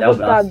pô, muito malhar o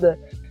braço. levantada.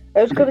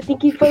 Aí os caras têm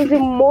que fazer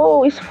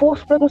mó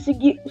esforço pra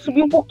conseguir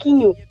subir um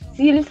pouquinho.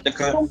 Se eles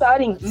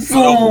soltarem.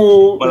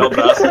 Malhar o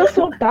braço. Se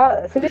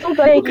eles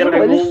soltarem O cara aquilo,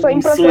 vai eles com saem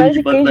um pra sonho trás de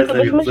e pra caem de trás,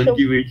 cabeça um no sonho chão.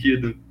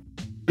 divertido.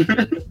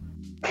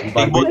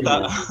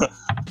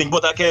 Tem que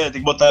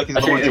botar aquele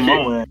bagulho de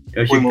mão, né?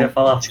 Eu achei que ia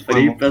falar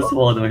freio pras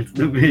rodas, mas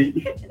tudo bem.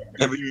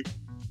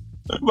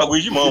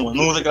 Bagulho de mão, mano.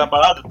 Não usa aquela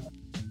parada?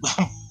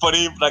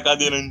 Freio pra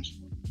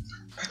cadeirante.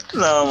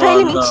 Não,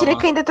 Velho, mano. mentira não.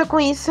 que eu ainda tô com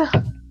isso.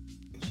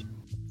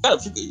 Cara,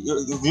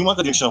 eu vi uma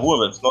cadeirante na rua,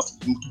 velho. Nossa,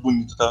 muito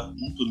bonito, tá?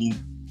 Muito lindo.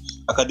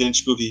 A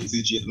cadeirante que eu vi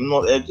esses dias.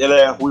 Ela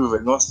é ruiva,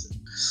 velho. Nossa,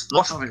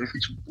 velho. Eu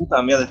fiquei tipo,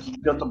 puta merda, que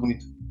tá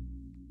bonita.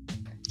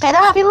 Pera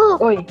lá, Bilu.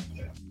 Oi.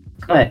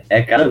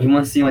 Cara, eu vi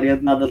uma senhorinha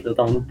do nada, eu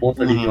tava no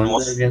ponto ali de ônibus,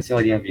 Nossa. eu vi a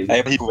senhorinha vindo. Aí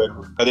é rico,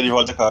 velho. Cadeira de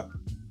roda, cara.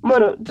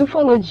 Mano, tu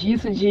falou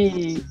disso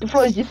de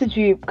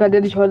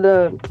cadeira de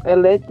roda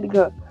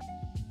elétrica.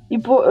 E,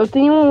 pô, eu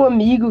tenho um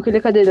amigo que ele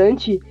é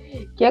cadeirante,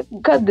 que a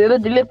cadeira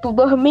dele é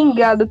tudo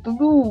armengada,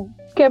 tudo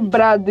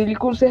quebrado, ele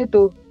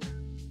consertou.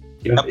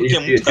 Eu, É porque é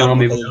muito tem um caro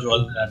amigo, cadeira de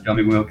roda. tem um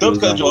amigo meu que Tanto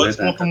usa cadeira de roda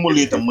muleta, quanto né,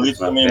 muleta. porque Muleta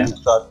tem também é perna.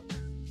 muito caro.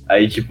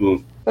 Aí,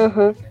 tipo,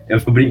 Aham. eu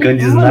fico brincando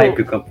de Mano.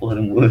 sniper com a porra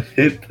da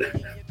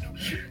muleta.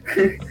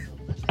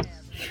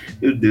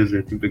 Meu Deus,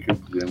 velho, tem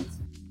pequenos problemas.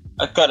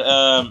 Cara,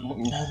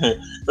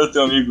 eu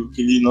tenho um amigo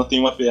que ele não tem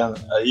uma perna.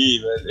 Aí,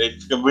 velho, ele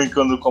fica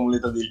brincando com a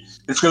muleta dele.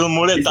 Ele fica dando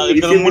muletado, ele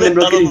fica Você dando me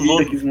lembrou muletada aquele nos vídeo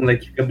outros. que esse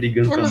moleque fica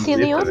brigando com Eu a não tenho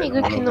muleta, nenhum velho,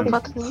 amigo aqui, não mano.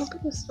 boto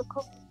nenhum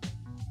socorro.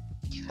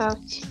 Que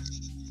falte.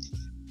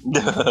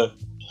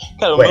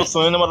 Cara, o Ué. meu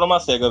sonho é namorar uma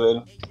cega,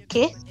 velho.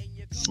 Quê?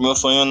 Meu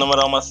sonho é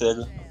namorar uma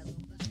cega.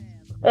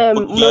 É,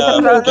 Porque mas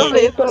a- pra não não veio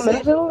ver, pelo você.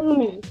 menos eu não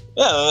me vi.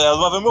 Ela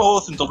vai ver meu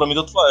rosto, então pra mim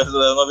tanto faz.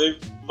 Ela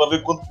vai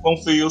ver quão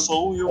feio eu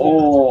sou e eu.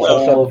 Ô,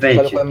 Sabe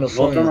Vente, qual é meu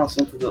sonho?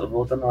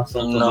 voltando ao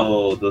assunto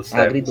Não. do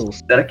cego.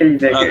 Agridoce. Será que ele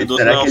vê,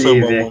 Agridoce será não que foi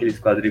ele bom, vê mano. aqueles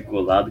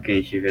quadriculados que a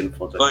gente vê no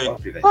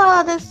Photoshop, velho?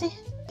 Foda-se.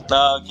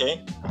 Ah,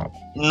 ok.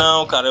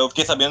 Não, cara, eu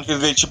fiquei sabendo que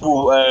eles veem,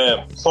 tipo,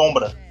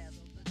 sombra.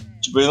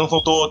 Tipo, eles não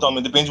são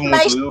totalmente, depende muito.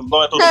 Mas- Eles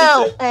não é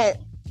totalmente Não,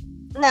 cego.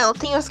 Não,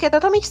 tem uns que é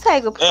totalmente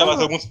cego. Por Mas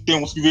favor. tem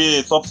alguns que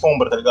vê só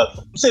sombra, tá ligado?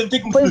 Não sei, não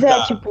tem como Pois é,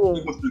 explicar. tipo- Não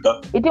tem como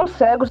explicar. E tem uns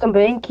cegos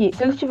também que,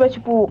 se eles tiver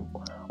tipo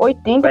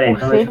 80% Peraí,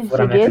 então deixa eu de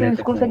furar minha cegueira, eles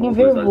caneta com conseguem o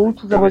ver coisa,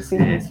 vultos pra a ver se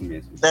você. é esse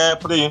mesmo.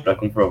 Por aí. Pra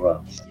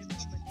comprovar.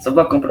 Só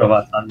pra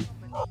comprovar, sabe?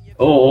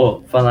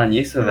 Falar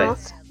nisso, velho.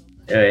 Nossa.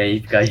 E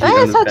ficar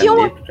girando só de um-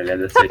 caneta, tá ligado?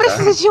 Só Acertar.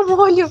 precisa de um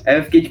olho. Aí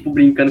eu fiquei, tipo,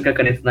 brincando com a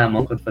caneta na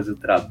mão quando fazia o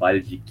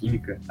trabalho de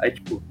química. Aí,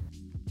 tipo,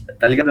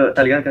 tá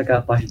ligado com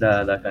aquela parte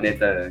da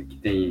caneta que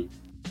tem.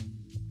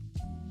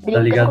 Tá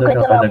ligado com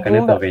aquela parte da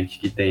caneta vente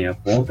que tem a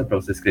ponta pra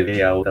você escrever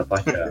e a outra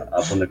parte, a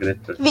ponta da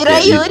caneta. Vira que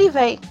é lisa. Yuri,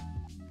 velho.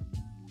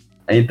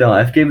 Então,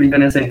 aí eu fiquei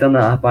brincando e acertando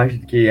a parte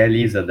que é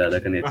lisa da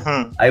caneta.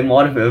 Uhum. Aí uma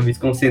hora eu me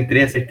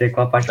desconcentrei e acertei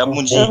com a parte Da com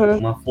bundinha. ponta,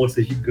 uma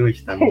força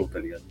gigante na mão, tá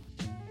ligado?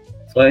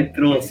 Só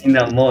entrou assim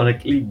na mão,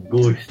 naquele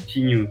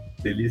gostinho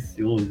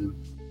delicioso.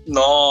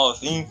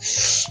 Nossa, hein?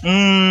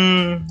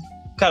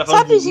 Cara,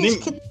 Sabe, falando, gente,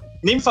 que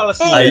nem me fala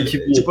assim, Aí,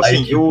 velho. tipo,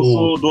 assim, eu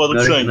sou doador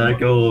de sangue. Na hora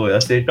que eu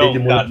acertei, Então,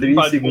 demorou cara, 30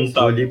 pode segundos,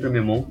 contar. eu olhei pra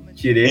minha mão,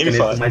 tirei Nem a me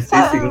caneta, fala. mais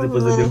 3 Ah, segundos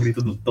depois eu dei o mano.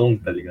 grito do Tom,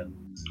 tá ligado?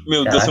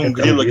 Meu Deus, tem um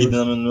Caraca, grilo tá aqui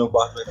ouvindo? no meu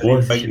quarto, velho.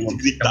 Porra, Vai esse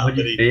gritar, chamou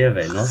de peraí. feia,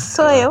 velho. Nossa.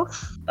 sou eu.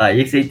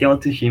 Esse aí tem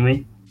autoestima,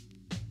 hein?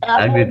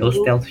 A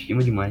Agridoce tem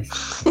autoestima demais.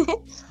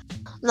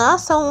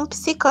 Nossa,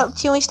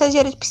 tinha um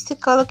estagiário de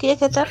psicólogo que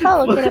até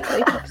falou que era pra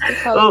ir pra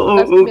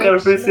psicólogo. O cara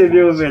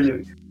percebeu,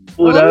 velho.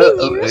 Furar,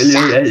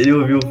 menino ele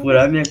ouviu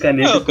furar minha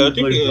caneta Eu quero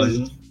com os ter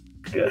olhos.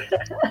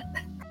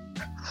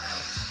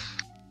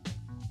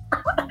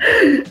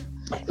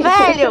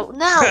 Velho,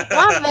 não,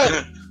 uma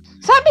vez.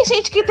 Sabe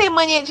gente que tem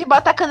mania de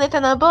botar caneta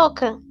na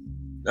boca?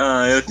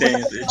 Eu tinha.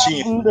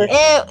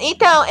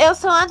 Então, eu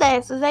sou uma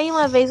dessas. Aí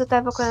uma vez eu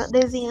tava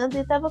desenhando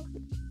e tava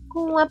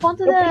com a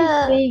ponta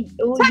da.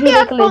 Sabe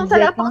a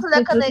ponta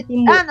da caneta?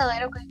 Ah, não,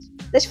 era o canto.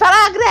 Deixa eu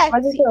falar, Greg.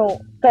 Mas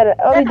então, pera,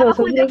 olha, Deus,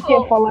 eu jurei que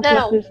ia falar com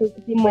as pessoas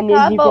que têm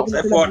mania de ver.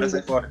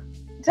 Sai fora.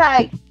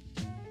 Sai.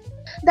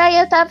 Daí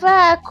eu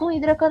tava com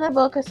hidrocor na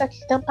boca, só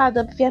que tampado,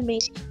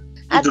 obviamente.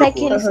 Até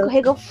que ele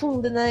escorregou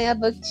fundo na minha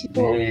boca,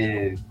 tipo.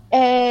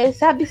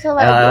 Sabe, seu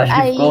lado. Acho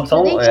que aí, ficou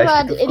só dentro do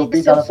lado, ficou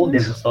pintada por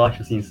dentro, só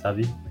acho assim,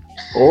 sabe?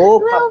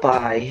 Ô,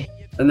 papai.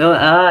 Não,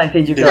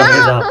 entendi que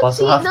ela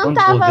passa raspando não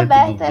tava por dentro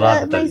aberta, do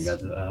lado, tá mas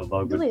ligado? O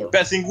bagulho.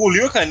 Pera, você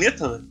engoliu a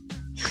caneta?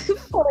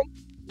 Foi.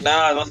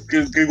 Nossa,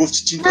 aquele gosto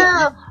de tinta.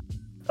 Não,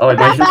 Olha,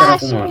 pra imagina o cara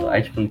baixo. fumando.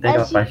 Aí, tipo, não tem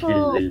aquela parte que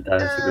ele tá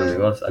segurando o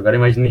negócio. Agora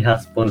imagina ele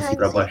raspando assim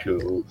pra baixo,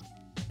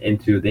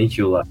 entre o dente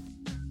e o lá.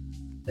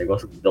 O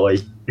negócio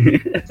dói.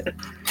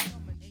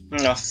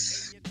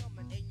 Nossa.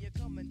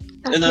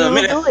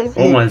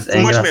 Pô, mas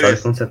é engraçado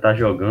merece. quando você tá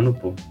jogando,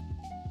 pô.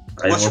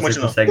 Aí você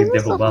consegue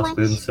derrubar as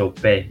coisas no seu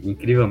pé,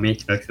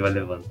 incrivelmente, na hora que você vai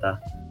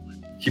levantar.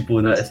 Tipo,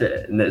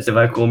 você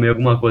vai comer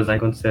alguma coisa aí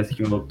quando você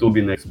assiste no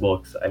YouTube no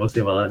Xbox. Aí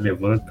você vai lá,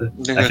 levanta,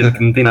 achando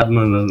que não tem nada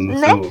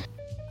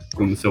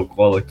no seu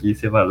colo aqui.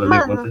 Você vai lá,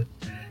 levanta,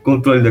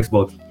 controle do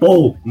Xbox.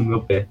 Pô, no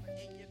meu pé.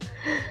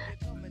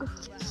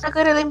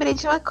 Agora eu lembrei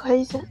de uma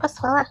coisa. Posso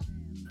falar?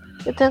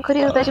 Eu tenho uma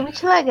curiosidade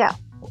muito legal.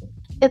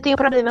 Eu tenho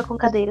problema com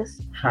cadeiras.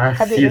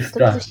 Cadeiras,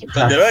 todos os tipos.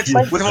 Cadeirante?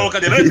 Você falou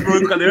cadeirante?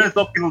 Problema com cadeirante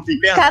só porque não tem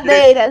perna?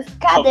 Cadeiras,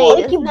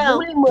 Que não.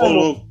 bullying,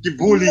 mano. Que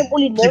bullying,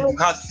 que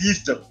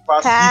racista,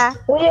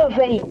 fascista. Olha,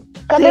 velho.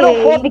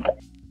 Cadeirofóbica.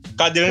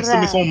 Cadeirantes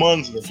também são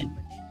humanos, velho.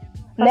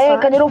 Né?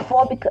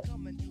 Cadeirofóbica.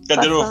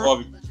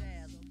 Cadeirofóbico.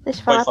 Deixa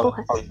eu falar,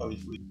 porra. Fala.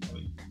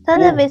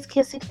 Toda vez que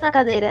eu sinto na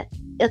cadeira,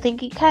 eu tenho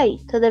que cair.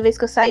 Toda vez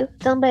que eu saio,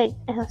 também.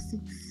 É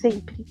assim,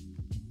 sempre.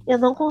 Eu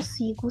não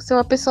consigo ser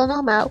uma pessoa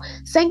normal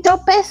sem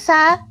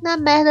tropeçar na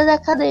merda da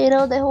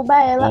cadeira ou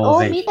derrubar ela ou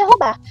me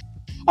derrubar.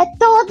 É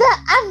toda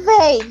a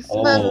vez,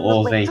 mano.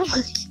 Não aguento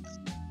mais.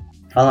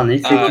 Fala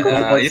nisso,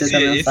 pode ser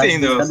também um site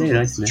dos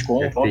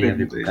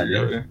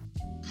cadeirantes, né?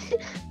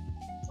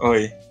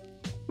 Oi.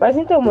 Mas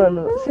então,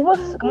 mano, se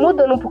vocês,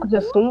 mudando um pouco de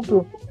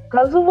assunto,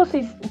 caso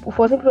vocês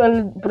fossem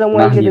pra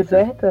uma ilha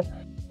deserta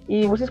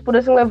e vocês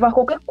pudessem levar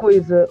qualquer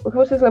coisa, o que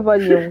vocês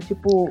levariam?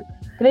 Tipo,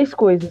 3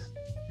 coisas.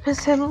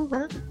 Você não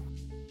dá.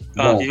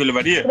 O que eu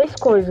levaria? 3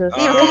 coisas. E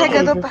o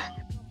carregador pra...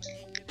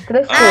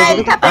 3 coisas.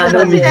 Ele tá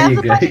pegando me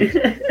cigarro,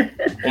 diga.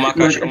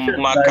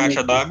 Uma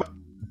caixa d'água.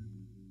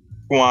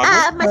 Com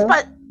água. mas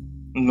pode...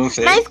 Não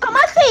sei. Mas como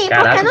assim?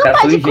 Caraca, Porque não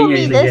pode engenho aí,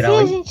 comida, geral, assim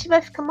a hein? gente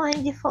vai ficar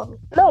morrendo de fome.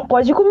 Não,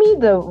 pode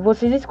comida.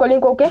 Vocês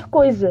escolhem qualquer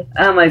coisa.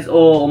 Mas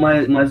o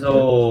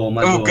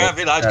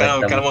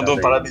cara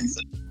mandou parabéns.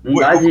 Não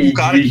dá de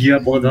dirigir a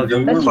bordo do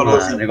avião, Ele falou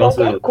assim,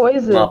 negócio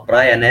coisa. numa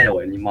praia, né, o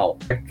animal.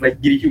 Vai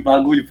dirigir o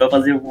bagulho pra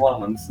fazer voar,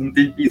 mano. Isso não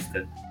tem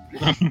pista.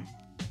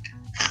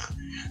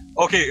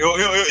 Ok,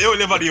 eu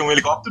levaria um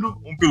helicóptero,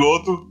 um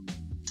piloto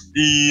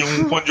e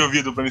um fone de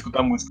ouvido pra me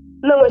escutar música.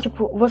 Não, mas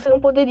tipo, você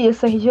não poderia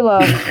sair de lá.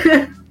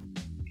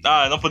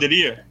 Não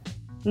poderia?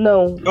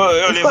 Não.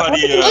 Eu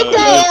levaria...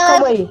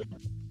 Calma aí.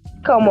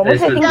 Calma,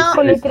 você tem que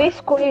escolher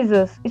 3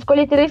 coisas.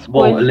 Escolher 3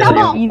 coisas. Eu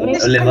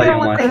levaria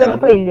uma coisa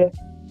pra ilha.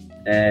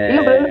 E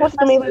lembrando que você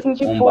também vai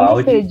sentir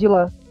fome e sede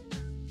lá.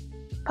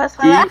 Posso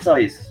falar? E só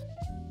isso.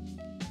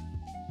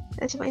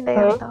 Eu tive uma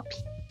ideia top.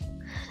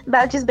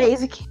 Baldes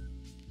basic.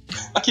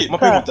 Aqui, uma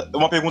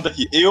pergunta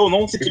aqui. Eu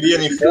não sentiria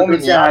nem fome,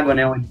 nem água,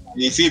 né?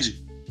 Nem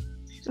sede?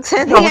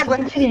 Você Não, tem água.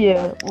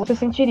 você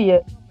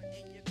sentiria.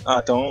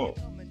 Então...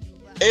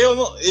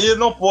 Eu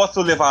não posso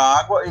levar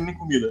água e nem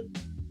comida.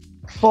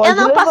 Eu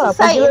não posso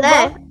sair,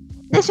 né?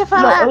 Deixa eu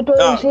falar. Não,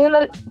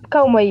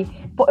 calma aí.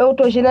 Eu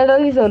tô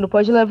generalizando.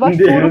 Pode levar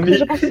tudo que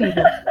seja possível.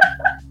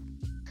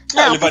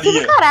 Não, eu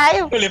levaria.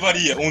 Caralho. Eu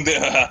levaria Eu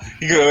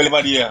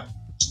levaria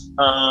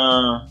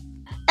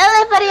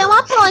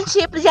uma ponte,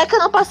 já que eu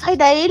não posso sair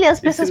da ilha,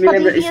 as pessoas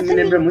podem vir até mim. Isso me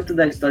lembra muito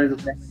da história do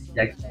Percy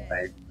Jackson,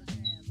 velho.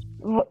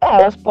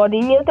 Elas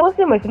podem ir até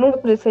você, mas você não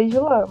vai poder sair de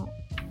lá.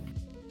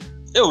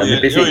 Eu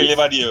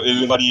levaria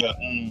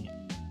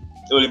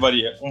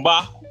um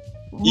barco.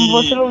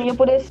 Você não ia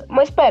poder.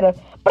 Mas pera,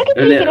 pra que tu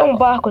ia querer um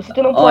barco se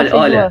tu não pode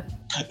sair de lá?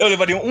 Eu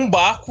levaria um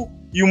barco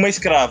e uma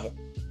escrava.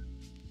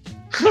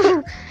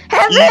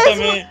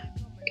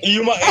 E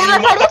uma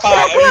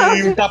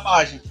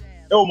tapagem.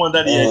 Eu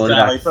mandaria a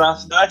escrava ir pra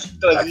cidade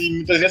e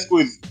me trazer as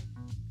coisas.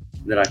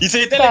 Isso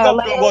aí é até legal,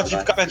 porque eu não gosto de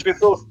ficar perto de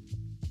pessoas.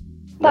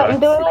 Tá,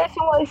 então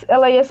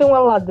ela ia ser uma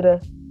ladra.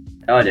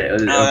 Olha, eu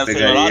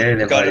pegaria e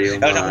levaria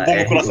uma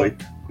R8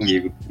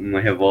 comigo,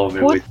 uma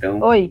revólver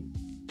 8. Oi.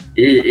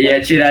 E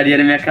atiraria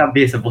na minha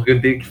cabeça, porque eu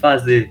não tenho o que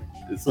fazer.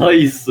 Só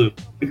isso.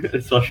 É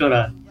só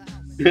chorar.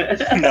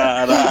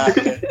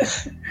 Caraca.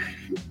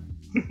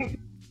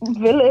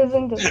 Beleza,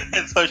 então.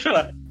 É só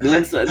chorar.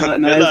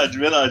 Verdade.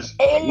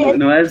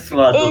 Não é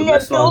suado. Ele é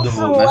tão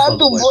suado,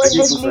 boa de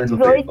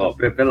 2018.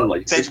 Pela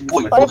lógica. Ele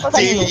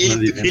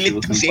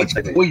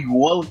é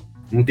boiola.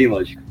 Não tem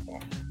lógica.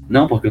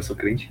 Não, porque eu sou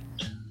crente.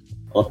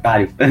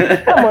 Otário.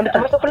 Ah, mano, tu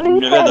vai sofrer no É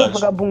inferno, verdade.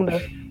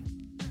 vagabunda.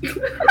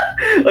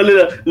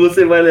 Olha,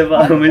 você vai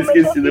levar uma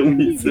esquecida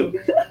munição.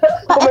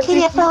 Como Eu é que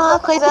queria falar uma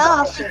coisa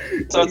off.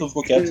 Só tu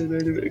ficou quieto.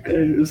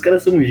 Os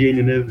caras são um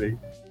gênio, né, velho?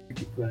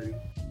 Que pariu.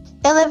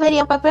 Eu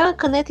levaria um papel, uma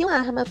caneta e uma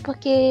arma,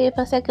 porque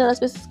pra ser aquelas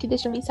pessoas que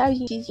deixam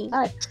mensagem de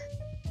olha.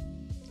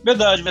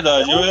 Verdade.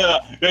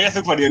 Eu ia ser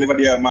o que faria. Eu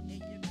levaria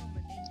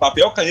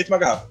papel, caneta e uma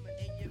garrafa.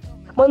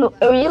 Mano,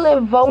 eu ia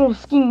levar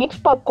uns 500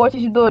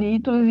 pacotes de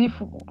Doritos e...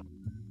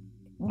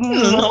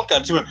 Não,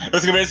 cara, tipo, eu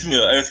escreveria assim,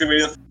 ó. Eu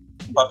escreveria assim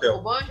no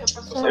papel.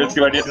 Eu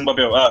escreveria assim no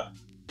papel.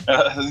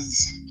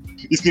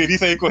 Escrevi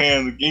isso aí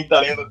correndo. Quem tá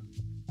lendo.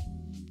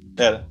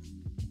 Pera.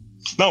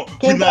 Não,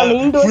 Quem tá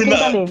lendo, quem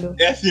tá lendo.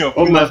 É assim, ó.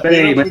 Ô, mas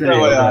peraí,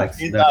 trabalhar.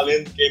 Quem tá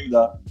lendo, quem me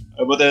dá.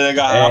 Eu botei na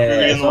garrafa e É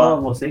joguei no só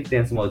ar. você que tem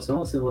essa maldição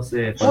ou se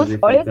você fazer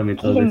olha também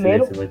que toda vez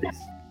primeiro. você vai ter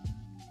isso?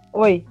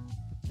 Oi.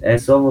 É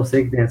só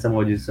você que tem essa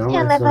maldição ou Eu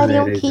é só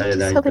levaria um kit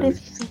hereditariedade também?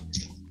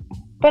 sobrevivente.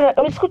 Pera,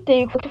 eu não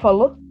escutei o que tu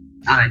falou.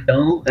 Ah,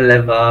 então é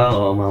levar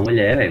uma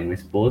mulher, velho, uma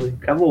esposa e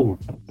acabou, mano.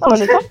 Não,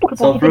 mano, então por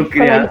Só que tem que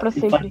ficar procriar ele pra e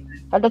sempre?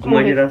 Até tu Uma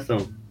morrer. geração.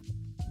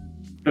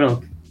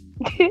 Pronto.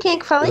 Quem é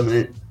que fala isso?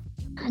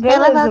 Eu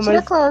Beleza, levar a tia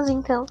mas, Close,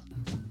 então.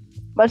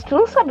 mas tu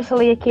não sabe se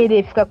ela ia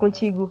querer ficar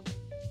contigo.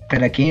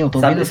 Pera aqui, eu tô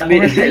ouvindo Sabe,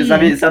 essa conversa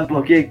aí. sabe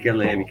por que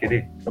ela ia me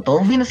querer? Eu tô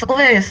ouvindo essa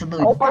conversa, Olha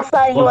o doido.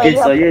 passarinho Porque aí, só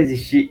rapaz. ia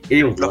existir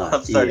eu lá.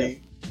 Passarinho.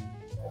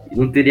 E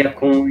não teria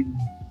como.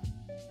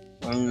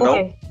 Por Não.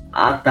 quê?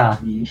 Ah, tá.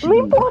 Vixe, Não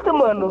doido. importa,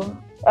 mano.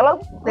 Ela.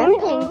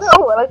 Depende.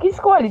 Não, ela que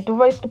escolhe. Tu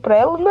vai estuprar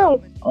ela?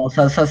 Não. Ó,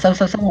 sabe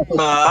uma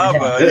coisa? Ah,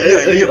 mano. Olha,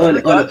 eu já ouvi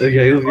Uma coisa que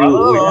eu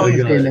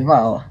ia o.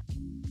 levar, ó.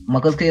 Uma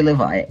coisa que eu ia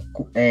levar é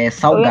Eu ia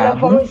salgado,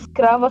 levar uma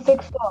escrava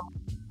sexual.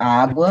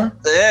 água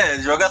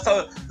Joga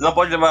só. Não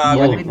pode levar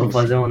e água. agridoce. Vou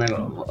fazer um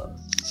negócio.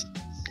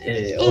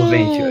 Ô,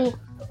 Vente.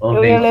 Ô,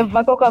 Eu ia Vente.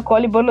 levar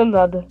Coca-Cola e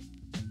bananada.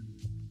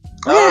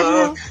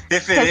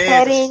 Referência.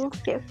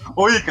 Referência.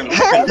 Ô, Ícaro.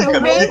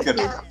 Referências,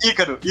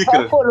 Ícaro.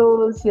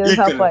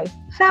 rapaz.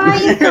 Fala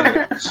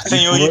isso.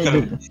 Senhor Oi,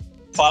 Ícaro. doido.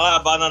 Fala a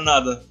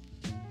bananada.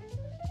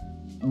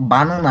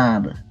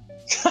 Bananada.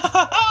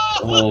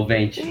 Ô,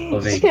 Vente. O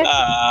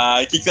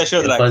que você achou,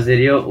 Eu Draco?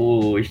 fazeria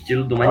o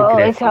estilo do Ó,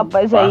 Minecraft. esse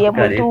rapaz aí é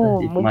Careta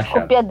muito, e com muito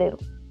machado. copiadeiro.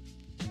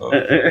 Olá.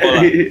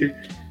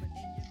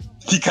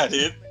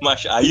 Picareta,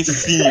 machado. Aí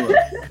sim, mano.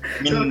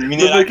 Não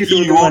Minerar foi que aqui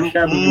você em botou ouro.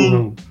 machado,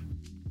 burrão.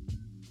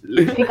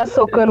 Fica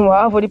socando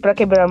árvore pra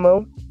quebrar a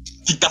mão.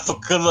 Ficar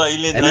tocando a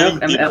ilha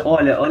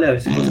Olha,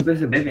 se você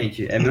perceber,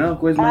 gente, é a mesma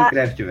coisa no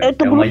Minecraft, velho. eu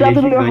tô É uma ilha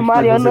grudado no meu gigante,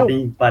 armário, mas você não.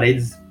 tem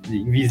paredes Se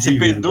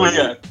invisíveis. perdoa,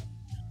 cara.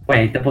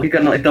 Ué, então por que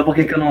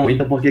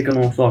que eu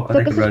não sou a Só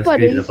que quebrar essas o espírito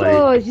paredes da parede?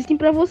 só existem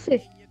pra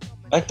você.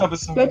 Aí tá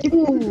pensando. É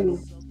tipo.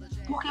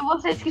 Porque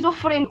você é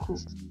esquizofrênico.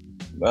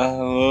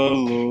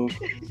 Louco.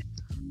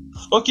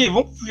 Ok,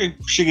 vamos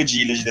chega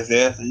de ilha de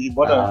deserto e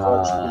bora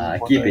falar Ah,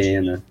 que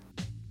pena.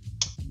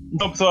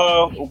 Então,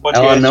 pessoal, o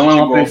podcast Ela não é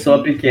uma chegou ao pessoa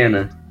fim.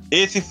 pequena.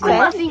 Esse foi.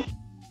 Como assim?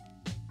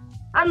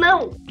 Ah,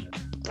 não!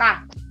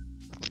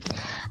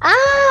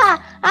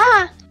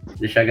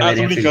 Deixa a Tô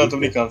galerinha brincando,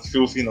 feliz.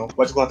 Chegou o fim não.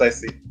 Pode cortar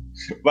isso aí.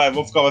 Vai,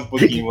 vamos ficar mais um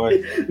pouquinho,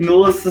 vai.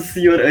 Nossa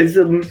senhora, esse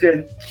anúncio é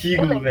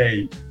antigo,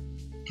 velho.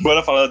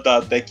 Bora falar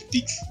da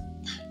TechPix.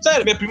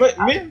 Sério,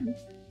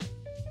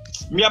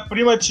 minha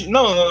prima tinha.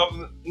 Não,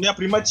 minha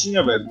prima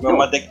tinha, velho.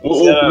 Uma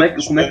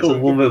TechPix. Como é que eu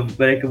vou.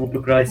 Peraí que eu vou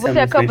procurar esse Você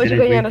anúncio acabou na de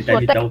internet ganhar pra a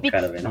tentar sua imitar o TechPix.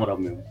 cara, velho. Na moral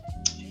mesmo.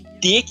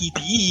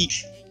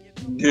 TechPix.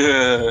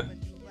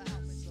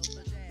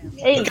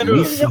 Ei, quero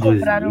vocês já isso,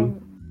 compraram.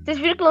 Vocês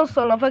viram que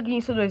lançou a nova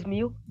Guinso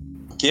 2000?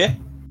 Quê?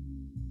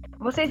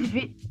 Vocês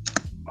viram.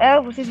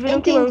 Vocês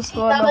viram que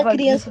lançou a nova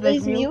Guinso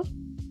 2000?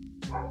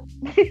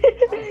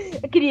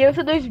 A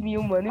criança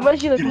 2000, mano.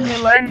 Imagina que o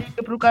celular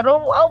liga pro cara.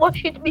 Ô,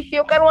 bichinho,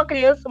 eu quero uma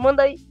criança,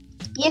 manda aí.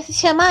 Ia se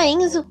chamar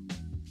Enzo.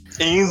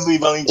 Enzo e Ô,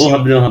 Valentim.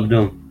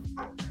 rapidão.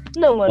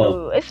 Não,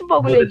 mano, esse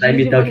bagulho Vou aí de tentar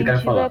imitar o que o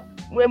Valentina cara falar.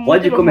 é muito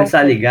Pode normal. começar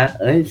a ligar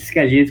antes que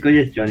a linha se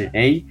congestione,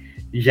 hein?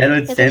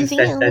 0800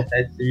 desenhando.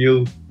 777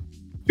 mil.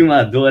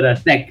 Filmadora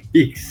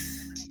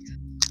TechPix.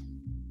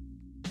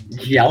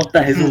 De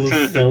alta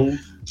resolução.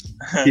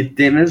 Que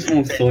tem as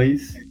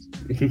funções.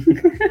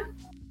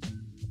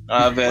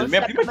 Velho,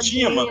 minha prima acaba de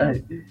tinha, mano.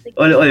 ganhar.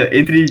 Olha,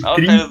 entre Alta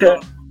 30 resolução.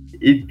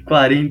 e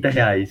 40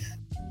 reais.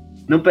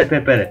 Não,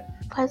 pera.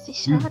 Quase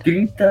Em chora.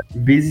 30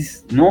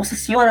 vezes. Nossa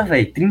senhora,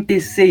 velho.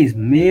 36.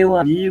 Meu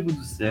amigo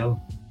do céu.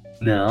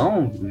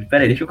 Não,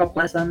 pera aí, deixa eu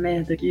calcular essa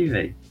merda aqui,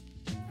 velho.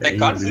 É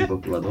caro, abrir a sim.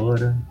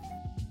 calculadora.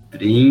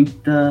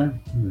 30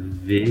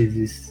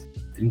 vezes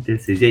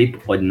 36. E aí,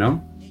 pode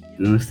não?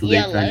 Eu não estudei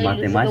Ia lá, pra ele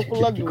matemática,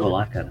 usa tive que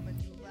calculadora. colar, cara.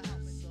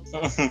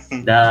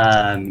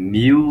 Dá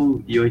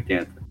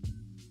 1080.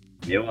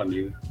 Meu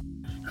amigo.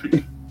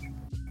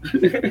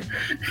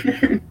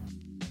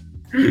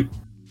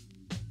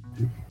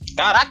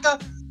 Caraca!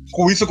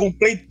 Com isso eu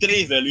comprei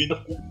 3, velho. E ainda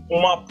com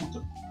uma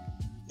puta.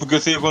 Porque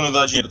eu sei quando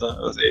dá dinheiro, tá?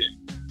 Eu sei.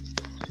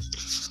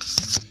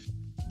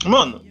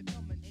 Mano,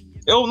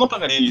 eu não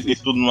pagaria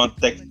isso tudo numa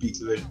TechPix,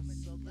 velho.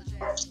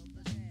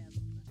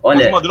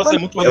 Olha, Mas Maduro sai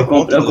muito mais eu em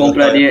conta,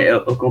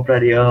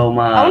 compraria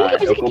uma. A única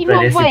coisa Eu que tem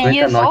compraria no Havaí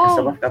 50 é só Nokia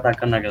só pra ficar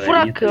atacando na galerinha.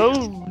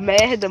 Furacão,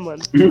 merda,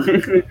 mano.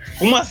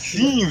 Como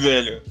assim,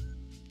 velho?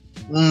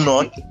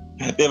 Nokia.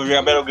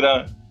 Battleground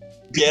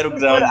de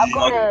Nokia.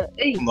 Agora,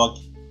 ei,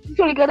 Nokia. vocês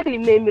estão ligados aquele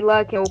meme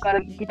lá, que é o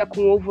cara que tá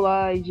com ovo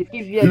lá e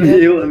que via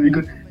Meu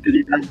amigo,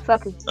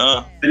 saca?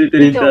 Ah, ele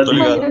Então, entrado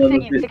ligado.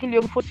 imagina se aquele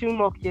ovo fosse um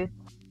Nokia.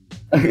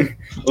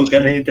 O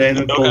cara entra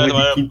no O cara coma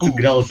vai- de quinto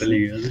grau, tá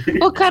ligado?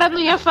 O cara não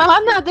ia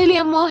falar nada, ele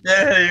ia morrer.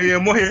 eu ia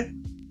morrer.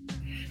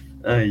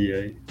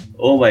 Ai.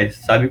 Ô, mas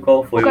sabe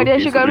qual foi O cara ia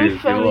que chegar no sobreviveu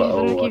inferno dizendo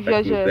ao que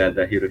ataque viaja. nuclear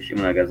da Hiroshima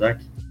e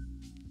Nagasaki?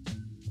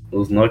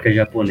 Os Nokia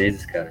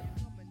japoneses, cara.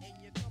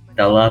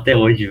 Tá lá até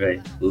hoje,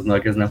 velho. Os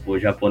Nokias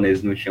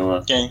japoneses no chão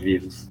lá, Quem?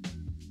 vivos.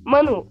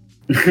 Mano,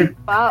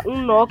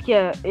 um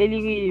Nokia,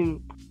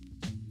 ele.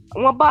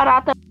 Uma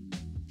barata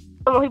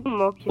morre com um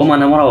Nokia. Ô, mas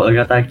na moral, eu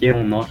já taquei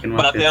um Nokia numa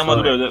Pra ter a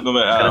pessoa, velho. armadura.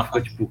 O cara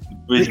ficou, tipo,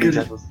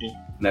 Assim.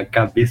 na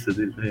cabeça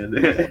dele, tá ligado?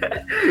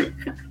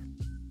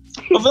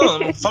 Ô,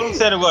 falando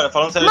sério agora,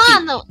 falando sério aqui.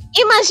 Mano,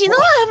 imagina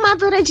uma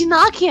armadura de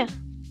Nokia.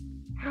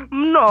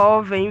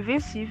 Nova, é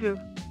invencível.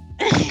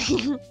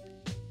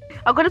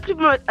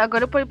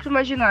 Agora eu pode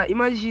imaginar.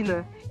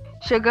 Imagina,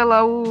 chega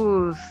lá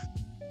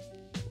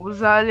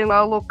os aliens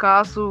lá,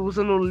 loucaço,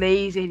 usando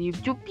laser e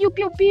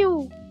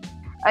piu.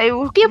 Aí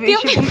o Piu, vem,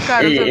 piu. chega um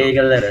cara usando. Ei,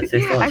 galera,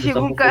 vocês estão. Aí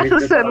chega um cara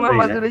usando uma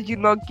armadura de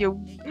Nokia.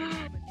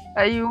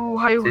 Aí o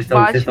raio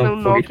bate no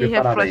Nokia e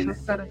reflete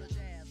nos caras.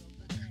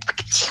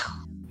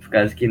 Por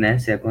causa que, né,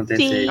 se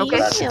acontecer Sim, a eu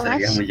Terceira Guerra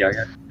acho. Mundial,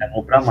 já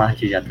vão pra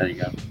Marte já, tá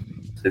ligado?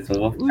 Vocês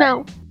vão ficar.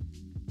 Não.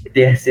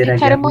 Terceira Eu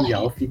Guerra quero morrer.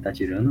 Mundial, filho, tá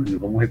tirando? Não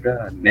vão morrer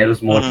pra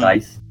meros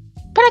mortais.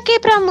 Pra que ir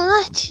pra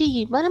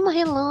Marte? Bora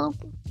morrer logo.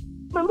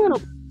 Mas,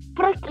 mano,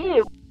 pra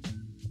quê?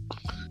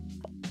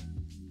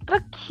 Pra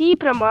que ir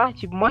pra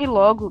Marte? Morre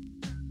logo.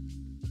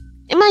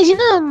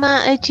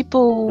 Imagina,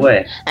 tipo,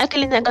 Ué,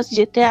 aquele negócio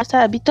de GTA,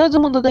 sabe? Todo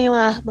mundo ganha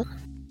uma arma.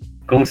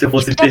 como se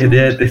fosse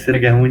perder a Terceira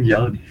Guerra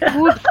Mundial.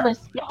 Putz,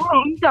 mas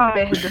Muita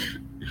merda.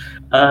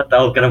 Ah,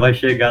 tá, o cara vai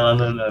chegar lá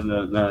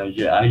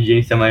na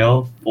agência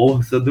maior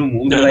força do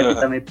mundo e vai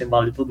tentar meter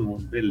bala de todo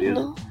mundo, beleza.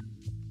 não.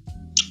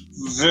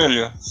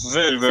 Velho.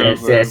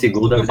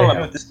 CSGO da Eu ia vida falar,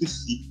 real. mas eu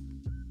esqueci.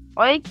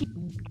 Olha que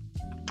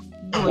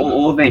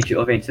Ô, Vente,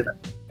 você tá.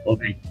 Ô,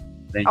 Vente,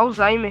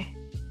 Alzheimer.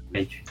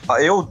 Vente.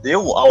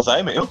 Eu,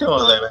 Alzheimer? Eu tenho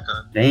Alzheimer,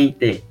 cara.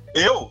 Vente.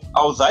 Eu,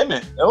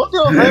 Alzheimer? Eu não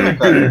tenho Alzheimer,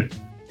 cara.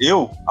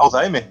 Eu,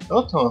 Alzheimer? Eu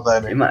não tenho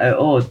Alzheimer.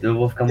 Eu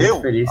vou ficar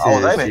muito feliz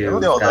Alzheimer? se Eu não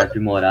os tenho caras Alzheimer.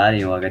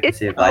 aprimorarem o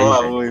HTC Vive,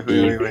 Ah,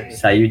 velho, ui. e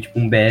saiu tipo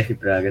um BF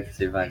pra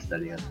HTC Vive, tá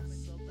ligado?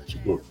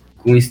 Tipo,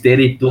 com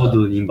esteira e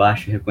tudo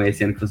embaixo,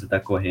 reconhecendo que você tá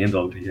correndo,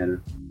 algo do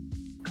gênero.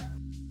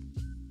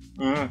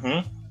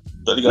 Uhum.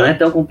 Tá Não ligado? é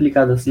tão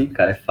complicado assim,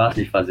 cara, é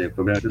fácil de fazer. O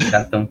problema é que os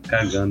caras tão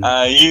cagando.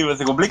 Aí vai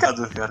ser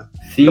complicado, cara.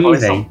 Sim, eu falei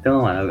velho, só.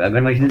 então, mano, agora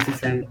imagina se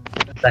saiu.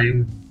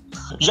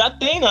 Já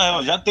tem,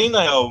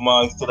 na real,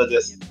 uma história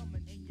dessa.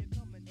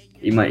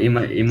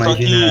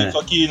 Imagina.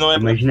 Só que não é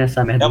Imagina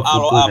essa merda do A-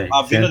 futuro, a- velho.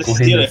 a Você venda dessa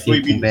correndo esteira é assim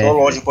proibida, com só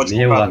BF, loja pode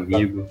meu comprar,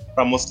 amigo.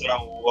 pra mostrar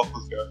o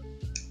óculos, cara.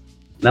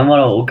 Na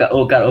moral, o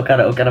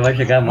cara vai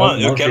chegar mal.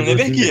 Mano, eu quero nem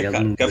ver aqui,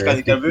 cara.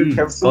 Quero ver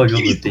qual o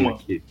jogo eu querido, tenho mano.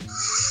 aqui.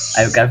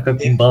 Aí o cara fica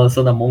com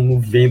balançando a mão no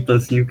vento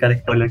assim, o cara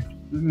fica olhando, que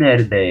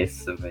merda é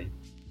essa, velho?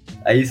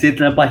 Aí você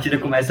entra na partida e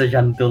começa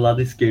já no teu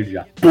lado esquerdo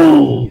já.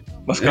 Pum!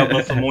 Vai ficar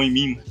botando a mão em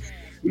mim.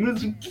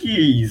 Mas o que é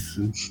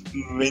isso?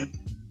 Vem.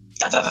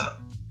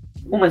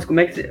 Pô, mas como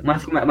é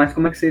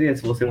que seria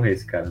se você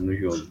morresse, cara, no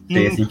jogo?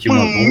 Você ia sentir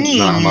uma dor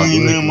na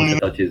armadura que você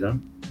tá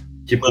utilizando?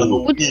 Tipo,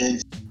 Mano,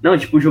 não,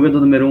 tipo o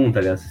jogador número 1, tá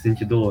ligado? Você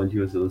sente dor onde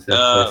você foi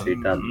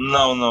aceitado.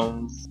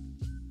 Não.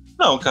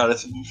 Não, cara,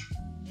 esse bicho.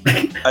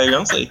 Aí eu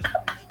não sei.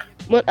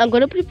 Mano,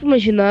 agora eu preciso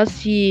imaginar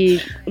se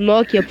o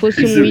Nokia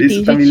fosse um Isso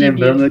item tá de me tibia.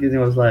 lembrando aquele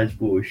negócio lá,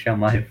 tipo,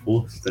 chamar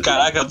reforço, tá ligado?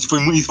 Caraca, isso foi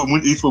muito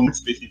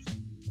específico.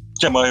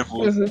 Chamar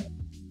reforço. Uhum.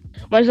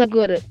 Mas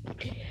agora,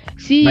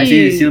 se Mas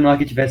se o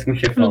Nokia tivesse com o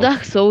chefão? no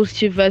Dark Souls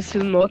tivesse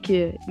o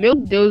Nokia, meu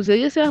Deus,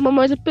 ele ia ser a arma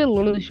mais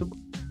apelona do jogo.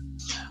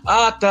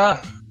 Ah,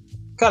 tá.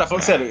 Cara,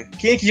 falando sério,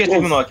 quem é que já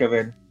teve o Nokia,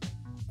 velho?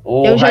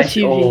 Eu já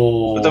tive.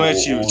 Eu também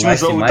tive. Tinha um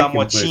jogo da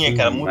motinha,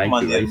 cara, muito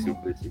maneiro.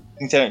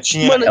 Sinceramente,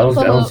 tinha. Mano, É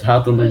uns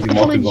ratos andando de Tô moto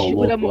falando de igual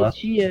jogo da louco lá.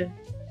 motinha.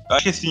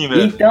 Acho que sim,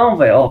 velho. Então,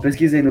 velho, ó,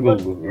 pesquisei no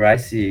Google.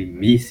 Rice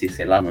Missy,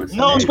 sei lá, mano.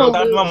 Não, tipo, um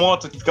cara de uma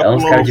moto que fica é uns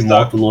pulando caras de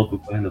obstáculo. moto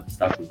louco correndo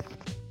obstáculos.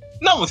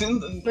 Não, você.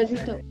 Mas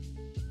então,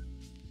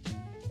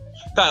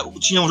 Cara,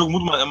 tinha um jogo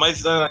muito maneiro,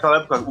 mas naquela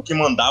época o que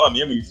mandava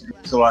mesmo, esse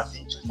celular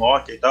assim, tipo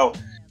Nokia e tal,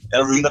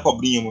 era o joguinho da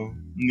cobrinha, mano.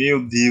 Meu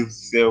Deus do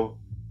céu.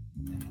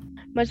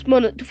 mas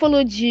mano, tu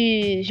falou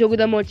de jogo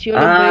da motinha, eu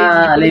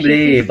Ah,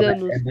 lembrei lembrei. de quando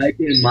eu tinha 6 anos. É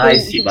Biker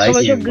Mice, Eu tava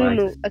Biker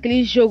jogando Mice.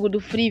 aquele jogo do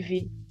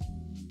Freeve.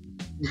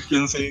 Eu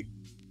não sei.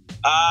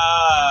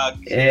 Ah,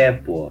 É,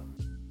 pô.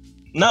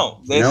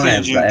 não, esse Não,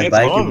 é de Biker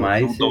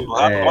nome, Mice, do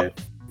rato, é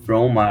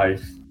From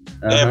Mars.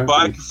 é Aham,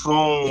 Bike from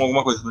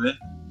alguma coisa, né?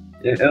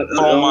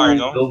 Eu Mars,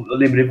 não? eu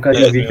lembrei por causa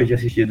de um É, vídeo é. que eu tinha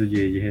assistido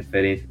de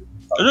referência.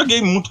 Eu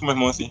joguei muito com meu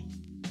irmão assim.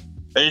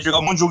 A gente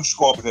jogava um monte de jogo de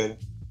copo, velho.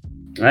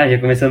 Já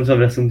começamos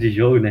sobre o assunto de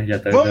jogo, né? Já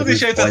tá Vamos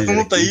deixar esse spoiler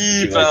assunto aqui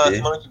aí que vai pra ter.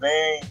 semana que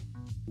vem.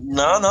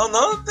 Não,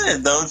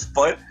 dá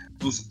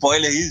um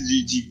spoiler aí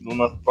no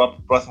nosso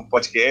próximo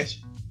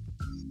podcast.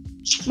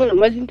 Mano,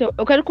 mas então,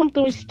 eu quero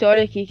contar uma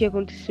história aqui que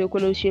aconteceu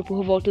quando eu tinha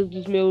por volta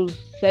dos meus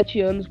 7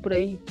 anos por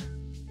aí.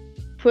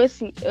 Foi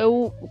assim,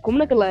 como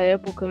naquela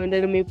época eu ainda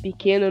era meio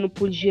pequena, eu não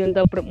podia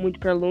andar muito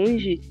pra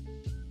longe.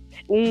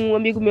 Um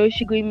amigo meu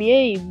chegou em mim,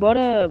 ei,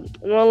 bora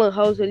numa lan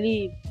house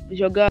ali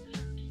jogar.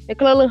 E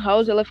aquela lan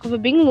house, ela ficava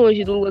bem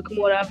longe do lugar que eu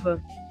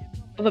morava.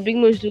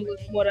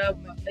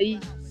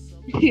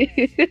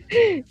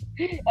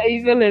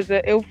 Aí,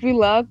 beleza, eu fui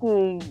lá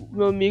com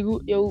meu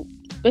amigo, eu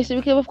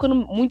percebi que ele tava ficando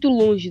muito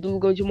longe do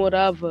lugar onde eu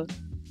morava.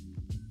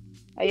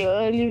 Aí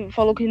ele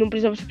falou que não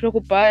precisava se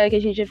preocupar, que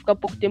a gente ia ficar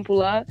pouco tempo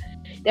lá.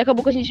 E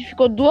acabou que a gente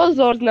ficou 2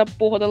 horas na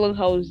porra da lan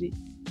house.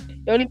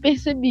 Eu nem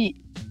percebi.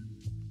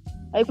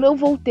 Aí quando eu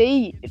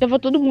voltei, tava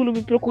todo mundo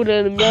me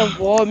procurando, minha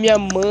avó, minha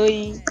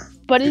mãe.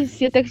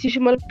 Parecia até que se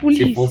chamaram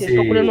polícia,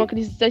 procurando uma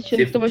criança de 7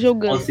 anos que tava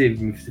jogando.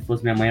 Se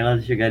fosse minha mãe,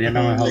 ela chegaria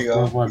na lan house com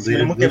uma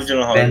voadeira. Muito tempo de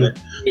lan house, né?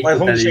 Mas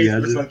vamos deixar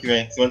isso pra semana que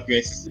vem.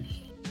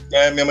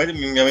 Minha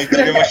mãe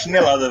teve uma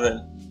chinelada,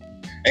 velho.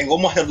 É igual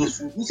Morrer do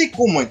Sul. Não sei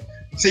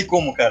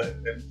como, cara.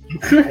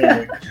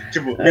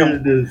 Tipo, Meu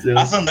Deus do céu.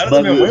 a sandália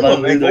da minha mãe,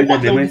 mano, é igual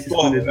Morrer do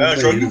Sul. Ela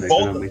joga de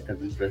volta. Minha mãe tá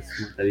vindo pra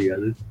cima, tá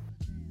ligado?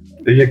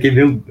 Eu já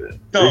quebrei o...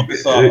 Então,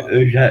 pessoal...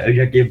 Eu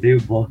já quebrei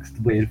o box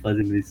do banheiro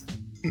fazendo isso.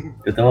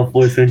 Eu tava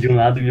forçando de um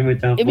lado e minha mãe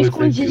tava Eu me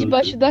forçando escondi de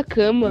debaixo da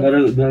cama. Na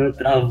hora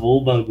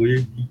travou o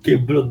bagulho e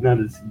quebrou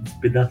nada, assim,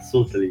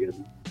 despedaçou, tá ligado?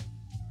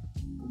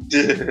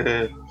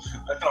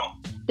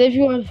 Então,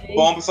 Teve uma vez...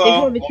 bom,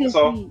 pessoal.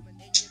 assim,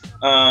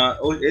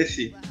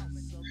 Esse...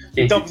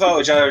 Então,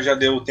 pessoal, já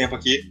deu o tempo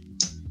aqui.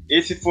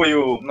 Esse foi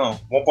o... Não,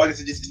 pode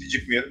se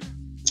despedir primeiro.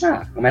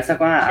 Começa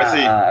com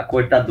a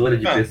cortadora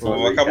de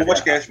pessoas. Acabou o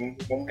podcast.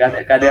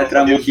 Cadê a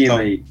Tramontina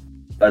aí?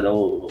 Pra dar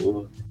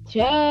o...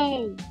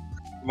 Tchau.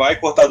 Vai,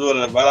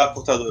 cortadora. Vai lá,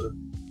 cortadora.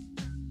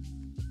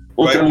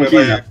 Ô,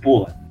 Tramontina,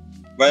 porra.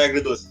 Vai,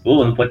 agridoce.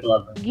 Não pode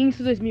falar.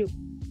 Guinso 2000.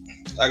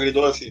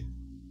 Agridoce.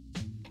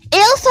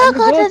 Eu sou a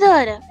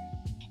cortadora.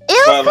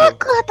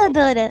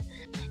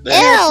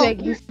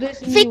 Eu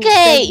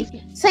fiquei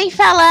sem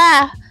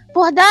falar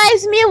por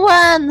 10.000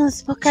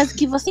 anos por causa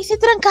que vocês se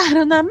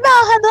trancaram na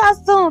morra do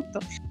assunto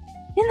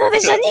e não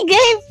deixou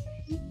ninguém.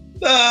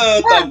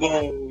 Tá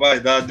bom. Vai,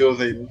 dá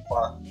adeus aí. Vamos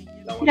falar.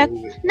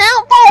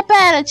 Não,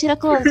 pera. Tira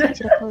close.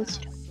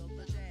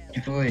 O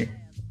que foi?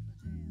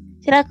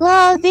 Tira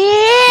close.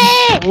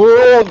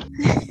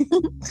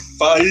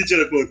 Fala aí,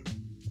 tira close.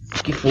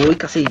 O que foi,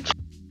 cacete?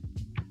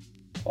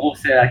 Ou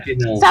será que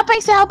não? Só pra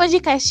encerrar o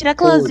podcast, tira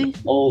close.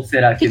 Ou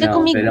será que Fica não?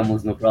 comigo.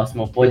 Veremos no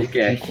próximo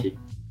podcast.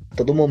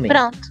 Todo momento.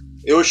 Pronto.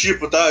 Eu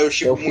chipo, tá? Eu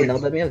chipo É o final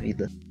muito. da minha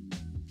vida.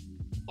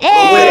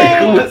 Ué,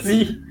 como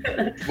assim?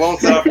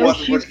 Vamos para o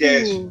próximo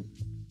podcast.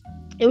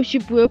 Eu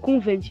com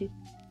o Vente.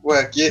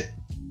 Ué, que?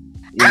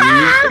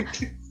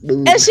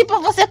 Eu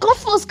chipo você com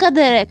Fusca,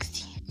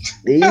 Derex.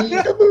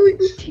 Eita,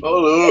 doido. Ô,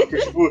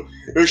 louco.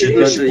 Eu chipo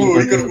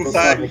o Ícaro com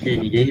Saga.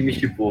 Ninguém me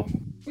chipou.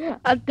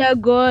 Até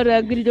agora,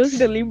 a Grilhosa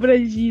ainda lembra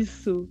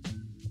disso.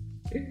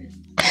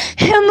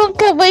 Eu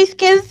nunca vou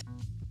esquecer.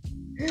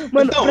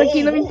 Mano, Então, pra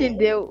quem não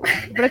entendeu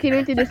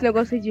esse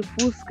negócio aí de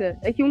Fusca,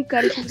 é que um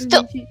cara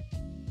simplesmente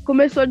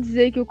começou a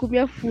dizer que eu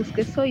comia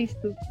Fusca, é só isso.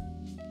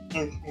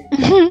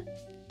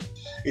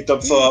 Então,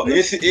 pessoal,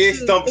 esse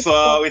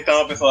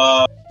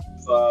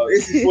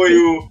foi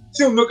o...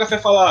 Se o meu café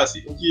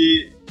falasse, o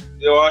que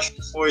eu acho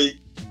que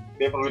foi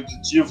bem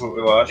produtivo,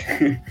 eu acho.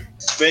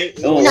 Bem,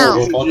 Não.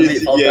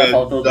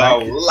 Falta o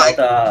Drac.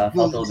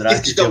 Falta o Drac.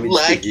 Esquece de dar o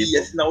like e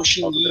assinar o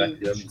sininho.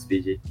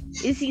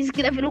 E se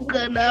inscreve no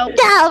canal.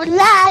 Dá o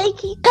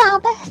like,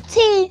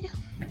 compartilha.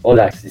 Ô,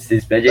 Drac, se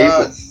despede aí,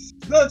 pô.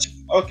 Não, tipo,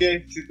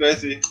 ok, se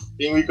tivesse.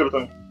 Tem o Ícaro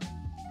também.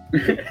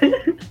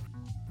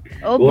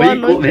 Boa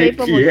noite como é aí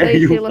pra que vocês,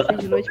 é, sei lá se é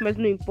de noite, mas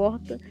não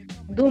importa.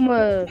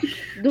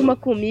 Durma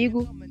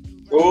comigo.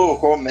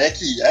 Como é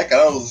que é,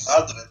 cara?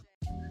 Usado, velho.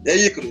 E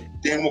aí, Ícaro,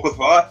 tem alguma coisa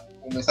pra falar?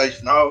 Uma mensagem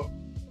final?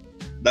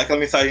 Dá aquela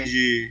mensagem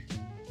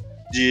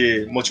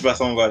de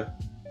motivação agora.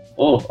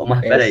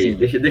 Mas peraí,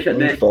 assim, deixa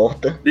não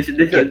importa. Deixa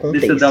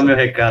eu dar o meu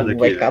recado aqui.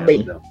 Vai ficar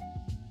bem.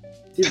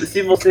 Se você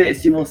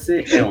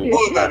é um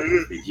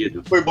otário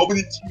pedido, Foi bom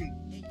bonitinho.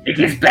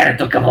 fique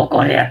esperto que eu vou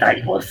correr atrás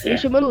de você. Me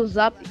chamando no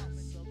zap.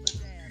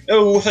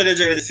 Eu gostaria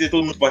de agradecer a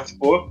todo mundo que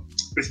participou,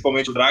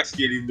 principalmente o Drax,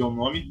 que ele deu o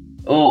nome.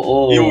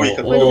 E o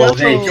Ícaro.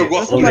 Gente, eu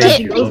gosto muito.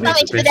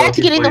 Principalmente o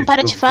Drac, que ele não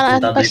para de falar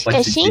no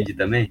podcast.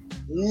 Também.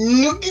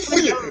 Que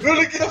filha?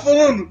 Olha o que tá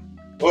falando.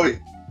 Oi.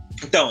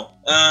 Então,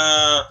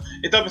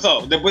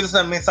 pessoal, depois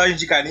dessa mensagem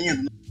de carinho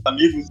dos meus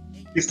amigos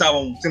que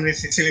estavam sendo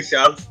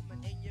silenciados,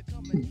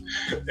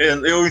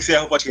 eu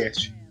encerro o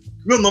podcast.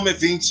 Meu nome é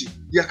Vente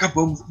e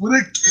acabamos por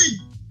aqui.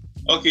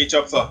 Ok,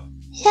 tchau, pessoal.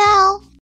 Tchau.